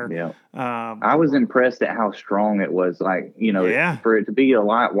wire. Yeah, I was impressed at how strong it was. Like, for it to be a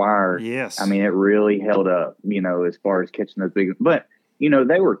light wire. Yes, I mean, it really held up. As far as catching those big, but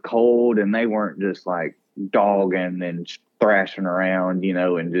they were cold and they weren't just like dogging and thrashing around,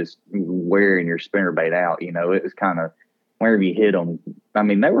 and just wearing your spinnerbait out. It was kind of wherever you hit them. I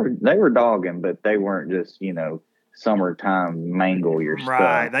mean, they were dogging, but they weren't just, summertime mangle your stuff.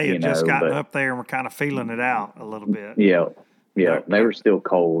 Right. They had just gotten up there and were kind of feeling it out a little bit. Yeah. They were still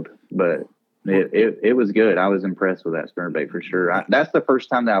cold, but it was good. I was impressed with that spinnerbait for sure. That's the first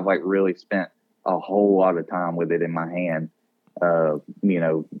time that I've like really spent a whole lot of time with it in my hand.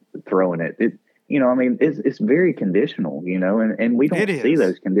 throwing it. I mean, it's very conditional, and we don't see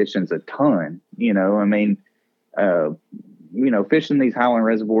those conditions a ton, I mean, fishing these highland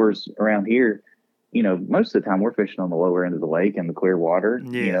reservoirs around here, most of the time we're fishing on the lower end of the lake and the clear water,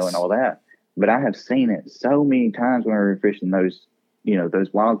 and all that. But I have seen it so many times when we're fishing those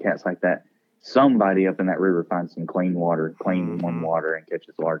wildcats like that. Somebody up in that river finds some clean water, warm water, and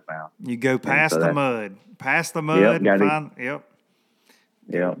catches largemouth. You go past the mud.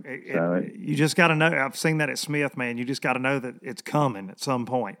 You just got to know. I've seen that at Smith, man. You just got to know that it's coming at some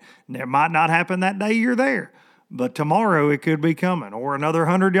point. And it might not happen that day you're there, but tomorrow it could be coming, or another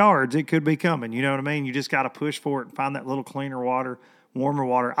 100 yards it could be coming. You know what I mean? You just got to push for it and find that little cleaner water, warmer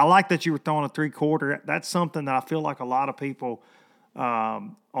water. I like that you were throwing a 3/4. That's something that I feel like a lot of people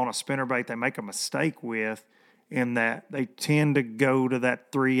on a spinnerbait, they make a mistake with, in that they tend to go to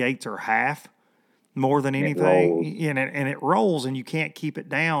that 3/8 or half more than anything. And it rolls, and you can't keep it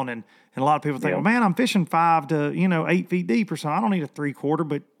down. And a lot of people think, well, man, I'm fishing 5 to 8 feet deep or something. I don't need a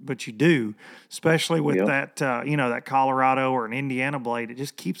 3/4, but you do, especially with that that Colorado or an Indiana blade. It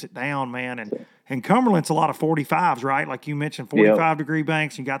just keeps it down, man. And Cumberland's a lot of 45s, right? Like you mentioned, 45-degree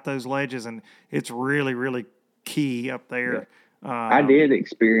banks. You got those ledges, and it's really, really key up there. Yeah. I did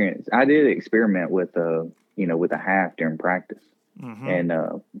experiment with with a half during practice, and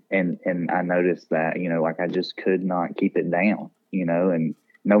I noticed that I just could not keep it down, and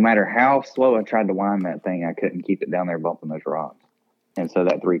no matter how slow I tried to wind that thing, I couldn't keep it down there bumping those rocks. And so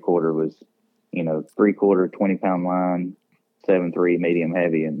that 3/4 was 3/4 20-pound line, 7.3 medium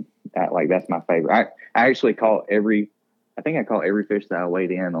heavy, and that's my favorite. I actually caught every fish that I weighed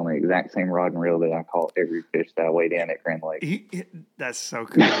in on the exact same rod and reel that I caught every fish that I weighed in at Grand Lake. That's so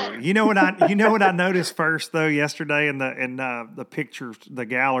cool. You know what I noticed first though yesterday in the pictures, the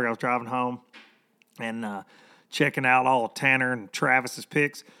gallery. I was driving home and checking out all of Tanner and Travis's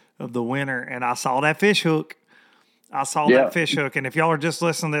pics of the winter, and I saw that fish hook. That fish hook, and if y'all are just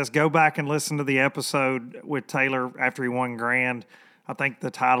listening to this, go back and listen to the episode with Taylor after he won Grand. I think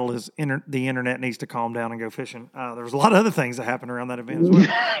the title is The Internet Needs to Calm Down and Go Fishing. There was a lot of other things that happened around that event as well.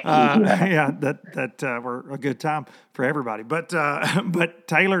 That were a good time for everybody. But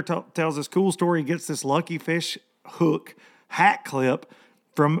Taylor tells this cool story. He gets this lucky fish hook hat clip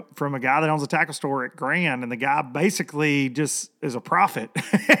from a guy that owns a tackle store at Grand, and the guy basically just is a prophet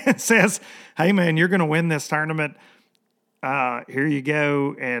and says, hey, man, you're going to win this tournament. Here you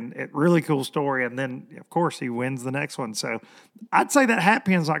go. And it really cool story. And then, of course, he wins the next one. So I'd say that hat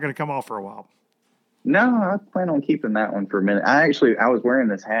pin's not going to come off for a while. No, I plan on keeping that one for a minute. I was wearing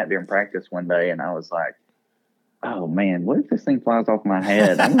this hat during practice one day, and I was like, oh, man, what if this thing flies off my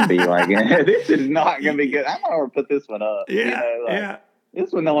head? I'm going to be like, this is not going to be good. I'm going to put this one up. Yeah,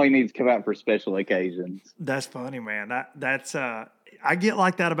 This one only needs to come out for special occasions. That's funny, man. That's I get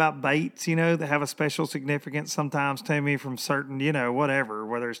like that about baits, that have a special significance sometimes to me from certain, whatever,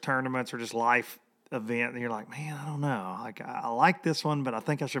 whether it's tournaments or just life event. And you're like, man, I don't know. Like, I like this one, but I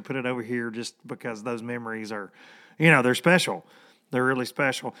think I should put it over here just because those memories are, they're special. They're really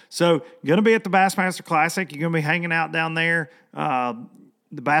special. So going to be at the Bassmaster Classic. You're going to be hanging out down there.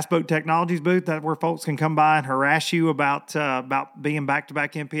 The Bass Boat Technologies booth, that's where folks can come by and harass you about being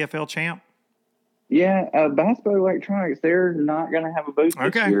back-to-back NPFL champ. Yeah, Bass Boat Electronics, they're not going to have a booth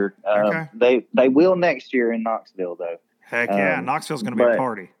this year. They will next year in Knoxville, though. Heck yeah, Knoxville's going to be a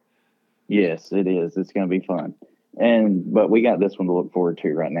party. Yes, it is. It's going to be fun. But we got this one to look forward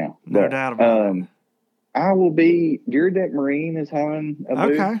to right now. No doubt about it. I will be, Deck Marine is having a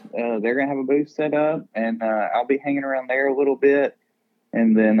booth. They're going to have a booth set up, and I'll be hanging around there a little bit.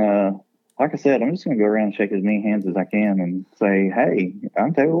 And then, like I said, I'm just going to go around and shake as many hands as I can and say, hey,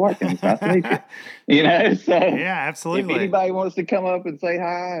 I'm Taylor Watkins. Nice to meet you. So yeah, absolutely. If anybody wants to come up and say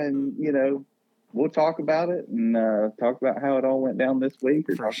hi and, we'll talk about it and talk about how it all went down this week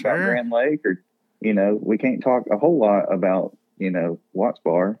or talk about Grand Lake or, we can't talk a whole lot about, Watts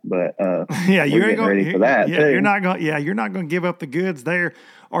Bar, but yeah, you're getting ready for that too. You're not going to give up the goods there.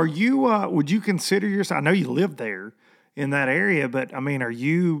 Are you, would you consider yourself, I know you live there in that area, but I mean, are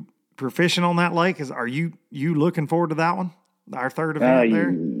you proficient on that lake? Are you looking forward to that one? Our third event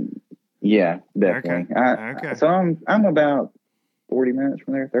there? Yeah, definitely. Okay. So I'm about 40 minutes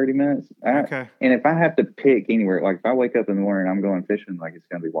from there, 30 minutes. And if I have to pick anywhere, like if I wake up in the morning, I'm going fishing, like it's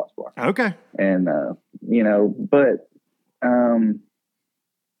going to be Watts Bar. Okay. And, but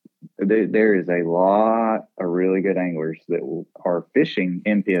there is a lot of really good anglers that are fishing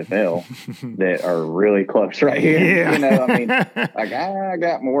NPFL that are really close right here. Yeah. You know, I mean, like I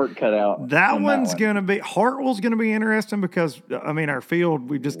got my work cut out. That one's going to be, Hartwell's going to be interesting because, I mean, our field,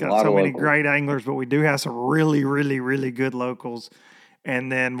 we've just got so many great anglers, but we do have some really, really, really good locals.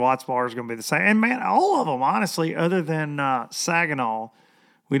 And then Watts Bar is going to be the same. And, man, all of them, honestly, other than Saginaw,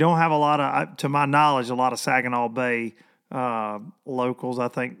 we don't have a lot of, to my knowledge, a lot of Saginaw Bay locals. I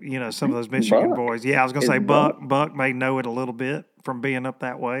think, you know, some of those Michigan boys. Yeah, I was going to say Buck may know it a little bit from being up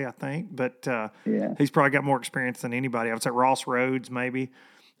that way, I think. But he's probably got more experience than anybody. I would say Ross Rhodes maybe,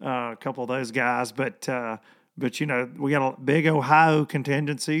 a couple of those guys. But you know, we got a big Ohio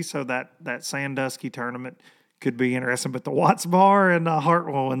contingency, so that Sandusky tournament could be interesting. But the Watts Bar and the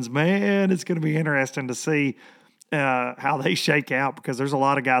Hartwell ones, man, it's going to be interesting to see how they shake out because there's a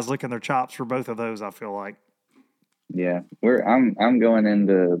lot of guys licking their chops for both of those, I feel like. Yeah, I'm going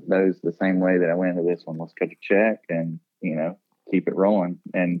into those the same way that I went into this one. Let's cut a check and, you know, keep it rolling.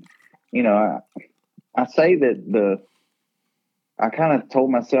 And, you know, I say that I kind of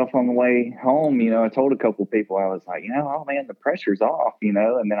told myself on the way home, you know, I told a couple of people, I was like, you know, oh man, the pressure's off, you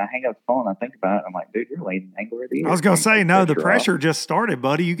know, and then I hang up the phone, I think about it, I'm like, dude, you're leading angler of the year. I was going to say, no, the pressure just started,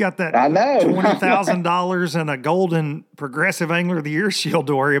 buddy. You got that $20,000 and a golden Progressive Angler of the Year shield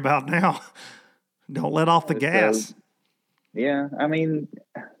to worry about now. Don't let off the gas. Yeah, I mean,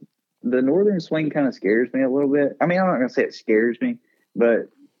 the northern swing kind of scares me a little bit. I mean, I'm not going to say it scares me, but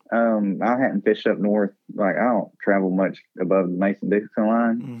I hadn't fished up north. Like, I don't travel much above the Mason-Dixon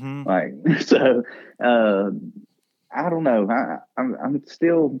line. Like, so I don't know. I'm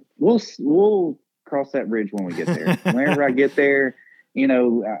still. We'll cross that bridge when we get there. Whenever I get there, you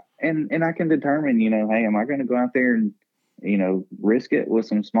know, and I can determine, you know, hey, am I going to go out there and, you know, risk it with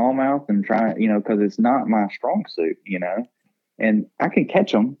some smallmouth and try, you know, because it's not my strong suit, you know, and I can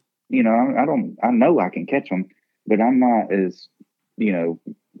catch them, you know, I know I can catch them, but I'm not as, you know,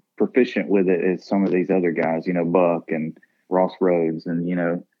 proficient with it as some of these other guys, you know, Buck and Ross Rhodes. And, you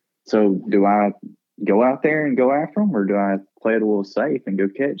know, so do I go out there and go after them, or do I play it a little safe and go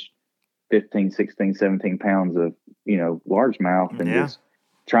catch 15, 16, 17 pounds of, you know, largemouth and just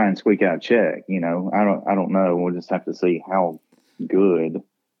try and squeak out a check? You know, I don't know. We'll just have to see how good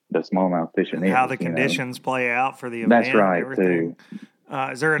the smallmouth fishing is. How the conditions play out for the event. That's right, and everything. too.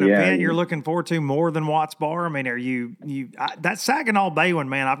 Is there an event you're looking forward to more than Watts Bar? I mean, are you that Saginaw Bay one,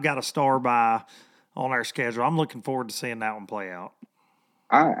 man, I've got a star by on our schedule. I'm looking forward to seeing that one play out.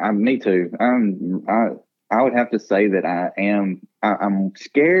 Me too. I would have to say that I'm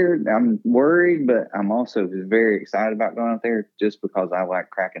scared, I'm worried, but I'm also very excited about going out there just because I like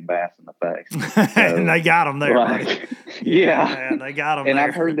cracking bass in the face. So, and they got them there. Like, yeah. They got them and there.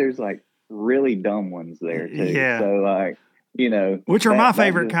 I've heard there's like really dumb ones there too. Yeah. So like, you know, which are my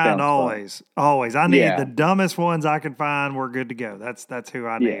favorite kind always. I need the dumbest ones I can find. We're good to go. That's who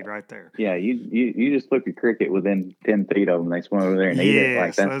I need right there. Yeah, you just flip your cricket within 10 feet of them. They swim over there and eat it.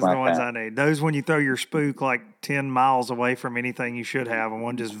 Like, that's those are the ones I need. Those when you throw your spook like 10 miles away from anything you should have, and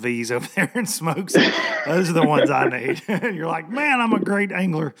one just V's over there and smokes it. Those are the ones I need. You're like, man, I'm a great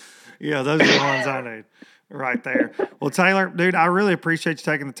angler. Yeah, those are the ones I need. Right there. Well, Taylor, dude, I really appreciate you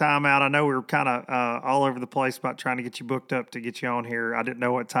taking the time out. I know we were kind of all over the place about trying to get you booked up to get you on here. I didn't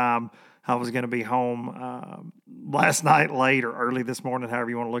know what time I was going to be home last night late or early this morning, however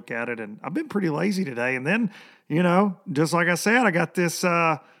you want to look at it. And I've been pretty lazy today. And then, you know, just like I said, I got this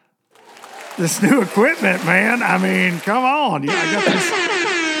new equipment, man. I mean, come on. I got this.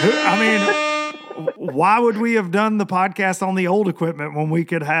 I mean, why would we have done the podcast on the old equipment when we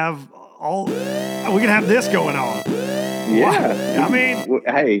could have we can have this going on? Yeah. I mean,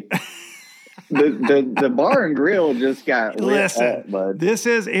 hey, the bar and grill just got lit up, bud.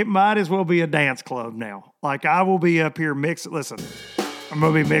 It might as well be a dance club now. Like, I will be up here mixing. Listen, I'm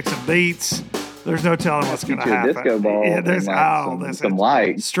going to be mixing beats. There's no telling what's going to happen. Disco ball. Yeah, there's some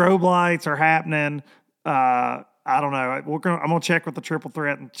lights. Strobe lights are happening. I don't know. I'm going to check with the Triple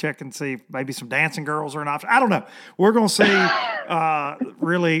Threat and check and see if maybe some dancing girls are an option. I don't know. We're going to see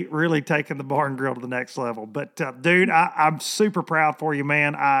really, really taking the bar and grill to the next level. But, dude, I'm super proud for you,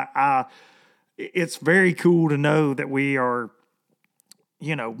 man. It's very cool to know that we are,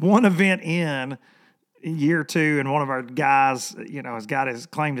 you know, one event in year two, and one of our guys, you know, has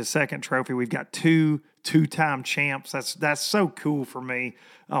claimed his second trophy. We've got two-time champs. That's so cool for me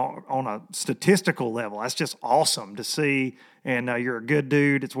on a statistical level. That's just awesome to see. And you're a good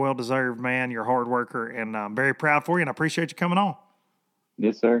dude. It's well-deserved, man. You're a hard worker, and I'm very proud for you, and I appreciate you coming on.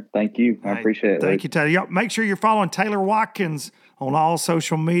 Yes, sir. Thank you. I appreciate it. Thank you, Taylor. Make sure you're following Taylor Watkins on all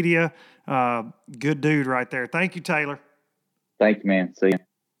social media. Good dude right there. Thank you, Taylor. Thank you, man. See you.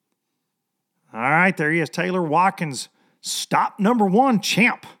 All right, there he is. Taylor Watkins, stop number 1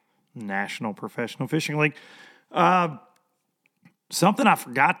 champ, National Professional Fishing League. Something I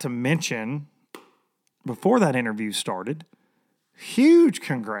forgot to mention before that interview started. Huge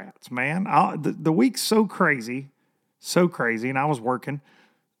congrats, man. The week's so crazy, and I was working.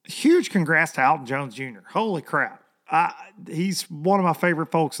 Huge congrats to Alton Jones Jr. Holy crap. He's one of my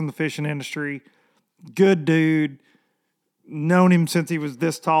favorite folks in the fishing industry. Good dude. Known him since he was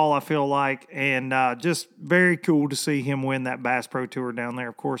this tall, I feel like, and just very cool to see him win that Bass Pro Tour down there.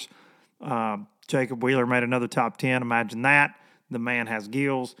 Of course, Jacob Wheeler made another top 10. Imagine that. The man has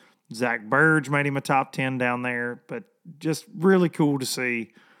gills. Zach Burge made him a top 10 down there, but just really cool to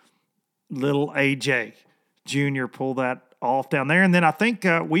see little AJ Jr. pull that off down there. And then I think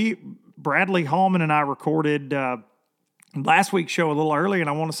Bradley Hallman and I recorded last week's show a little early, and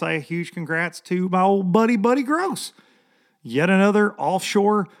I want to say a huge congrats to my old buddy Gross. Yet another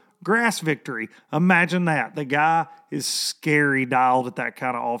offshore grass victory. Imagine that. The guy is scary dialed at that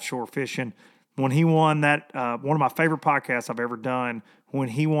kind of offshore fishing. When he won that, one of my favorite podcasts I've ever done, when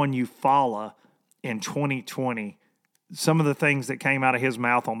he won Eufaula in 2020, some of the things that came out of his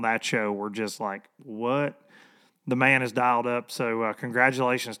mouth on that show were just like, what? The man is dialed up. So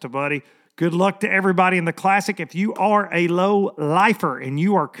congratulations to Buddy. Good luck to everybody in the Classic. If you are a low lifer and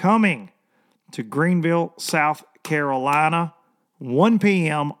you are coming to Greenville, South Carolina, 1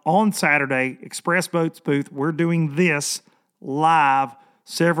 p.m. on Saturday, Express Boats booth. We're doing this live.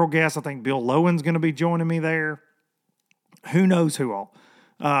 Several guests. I think Bill Lowen's going to be joining me there. Who knows who all?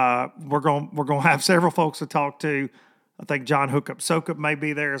 We're going to have several folks to talk to. I think John Hookup may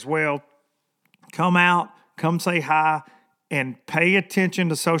be there as well. Come out, come say hi, and pay attention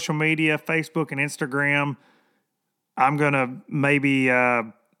to social media, Facebook and Instagram. I'm going to maybe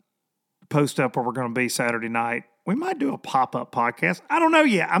post up where we're going to be Saturday night. We might do a pop-up podcast. I don't know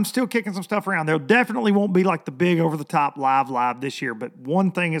yet. I'm still kicking some stuff around. There definitely won't be like the big over-the-top live this year, but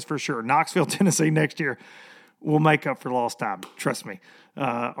one thing is for sure. Knoxville, Tennessee next year will make up for lost time. Trust me.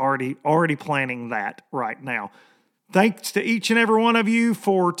 Already planning that right now. Thanks to each and every one of you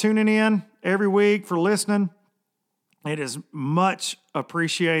for tuning in every week, for listening. It is much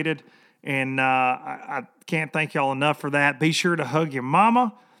appreciated, and I can't thank y'all enough for that. Be sure to hug your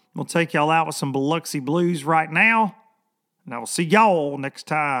mama. We'll take y'all out with some Biloxi Blues right now, and I will see y'all next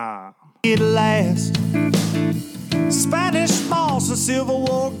time. It last. Spanish moss and Civil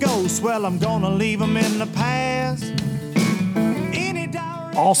War ghosts. Well, I'm gonna leave them in the past.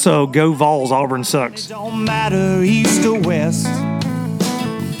 Also, go Vols. Auburn sucks. It don't matter east or west,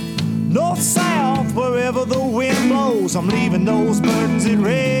 north, south, wherever the wind blows. I'm leaving those burdens at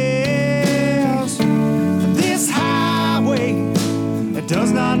rest. This highway, it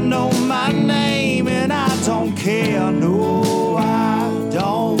does not know my name, and I don't care. No, I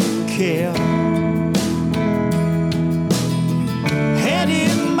don't care.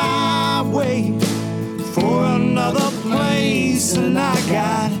 Heading my way for another place, and I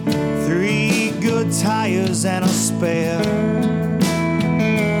got 3 good tires and a spare.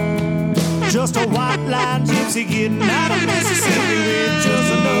 Just a white line gypsy getting out of Mississippi with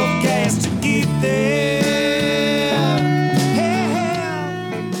just enough gas to get there.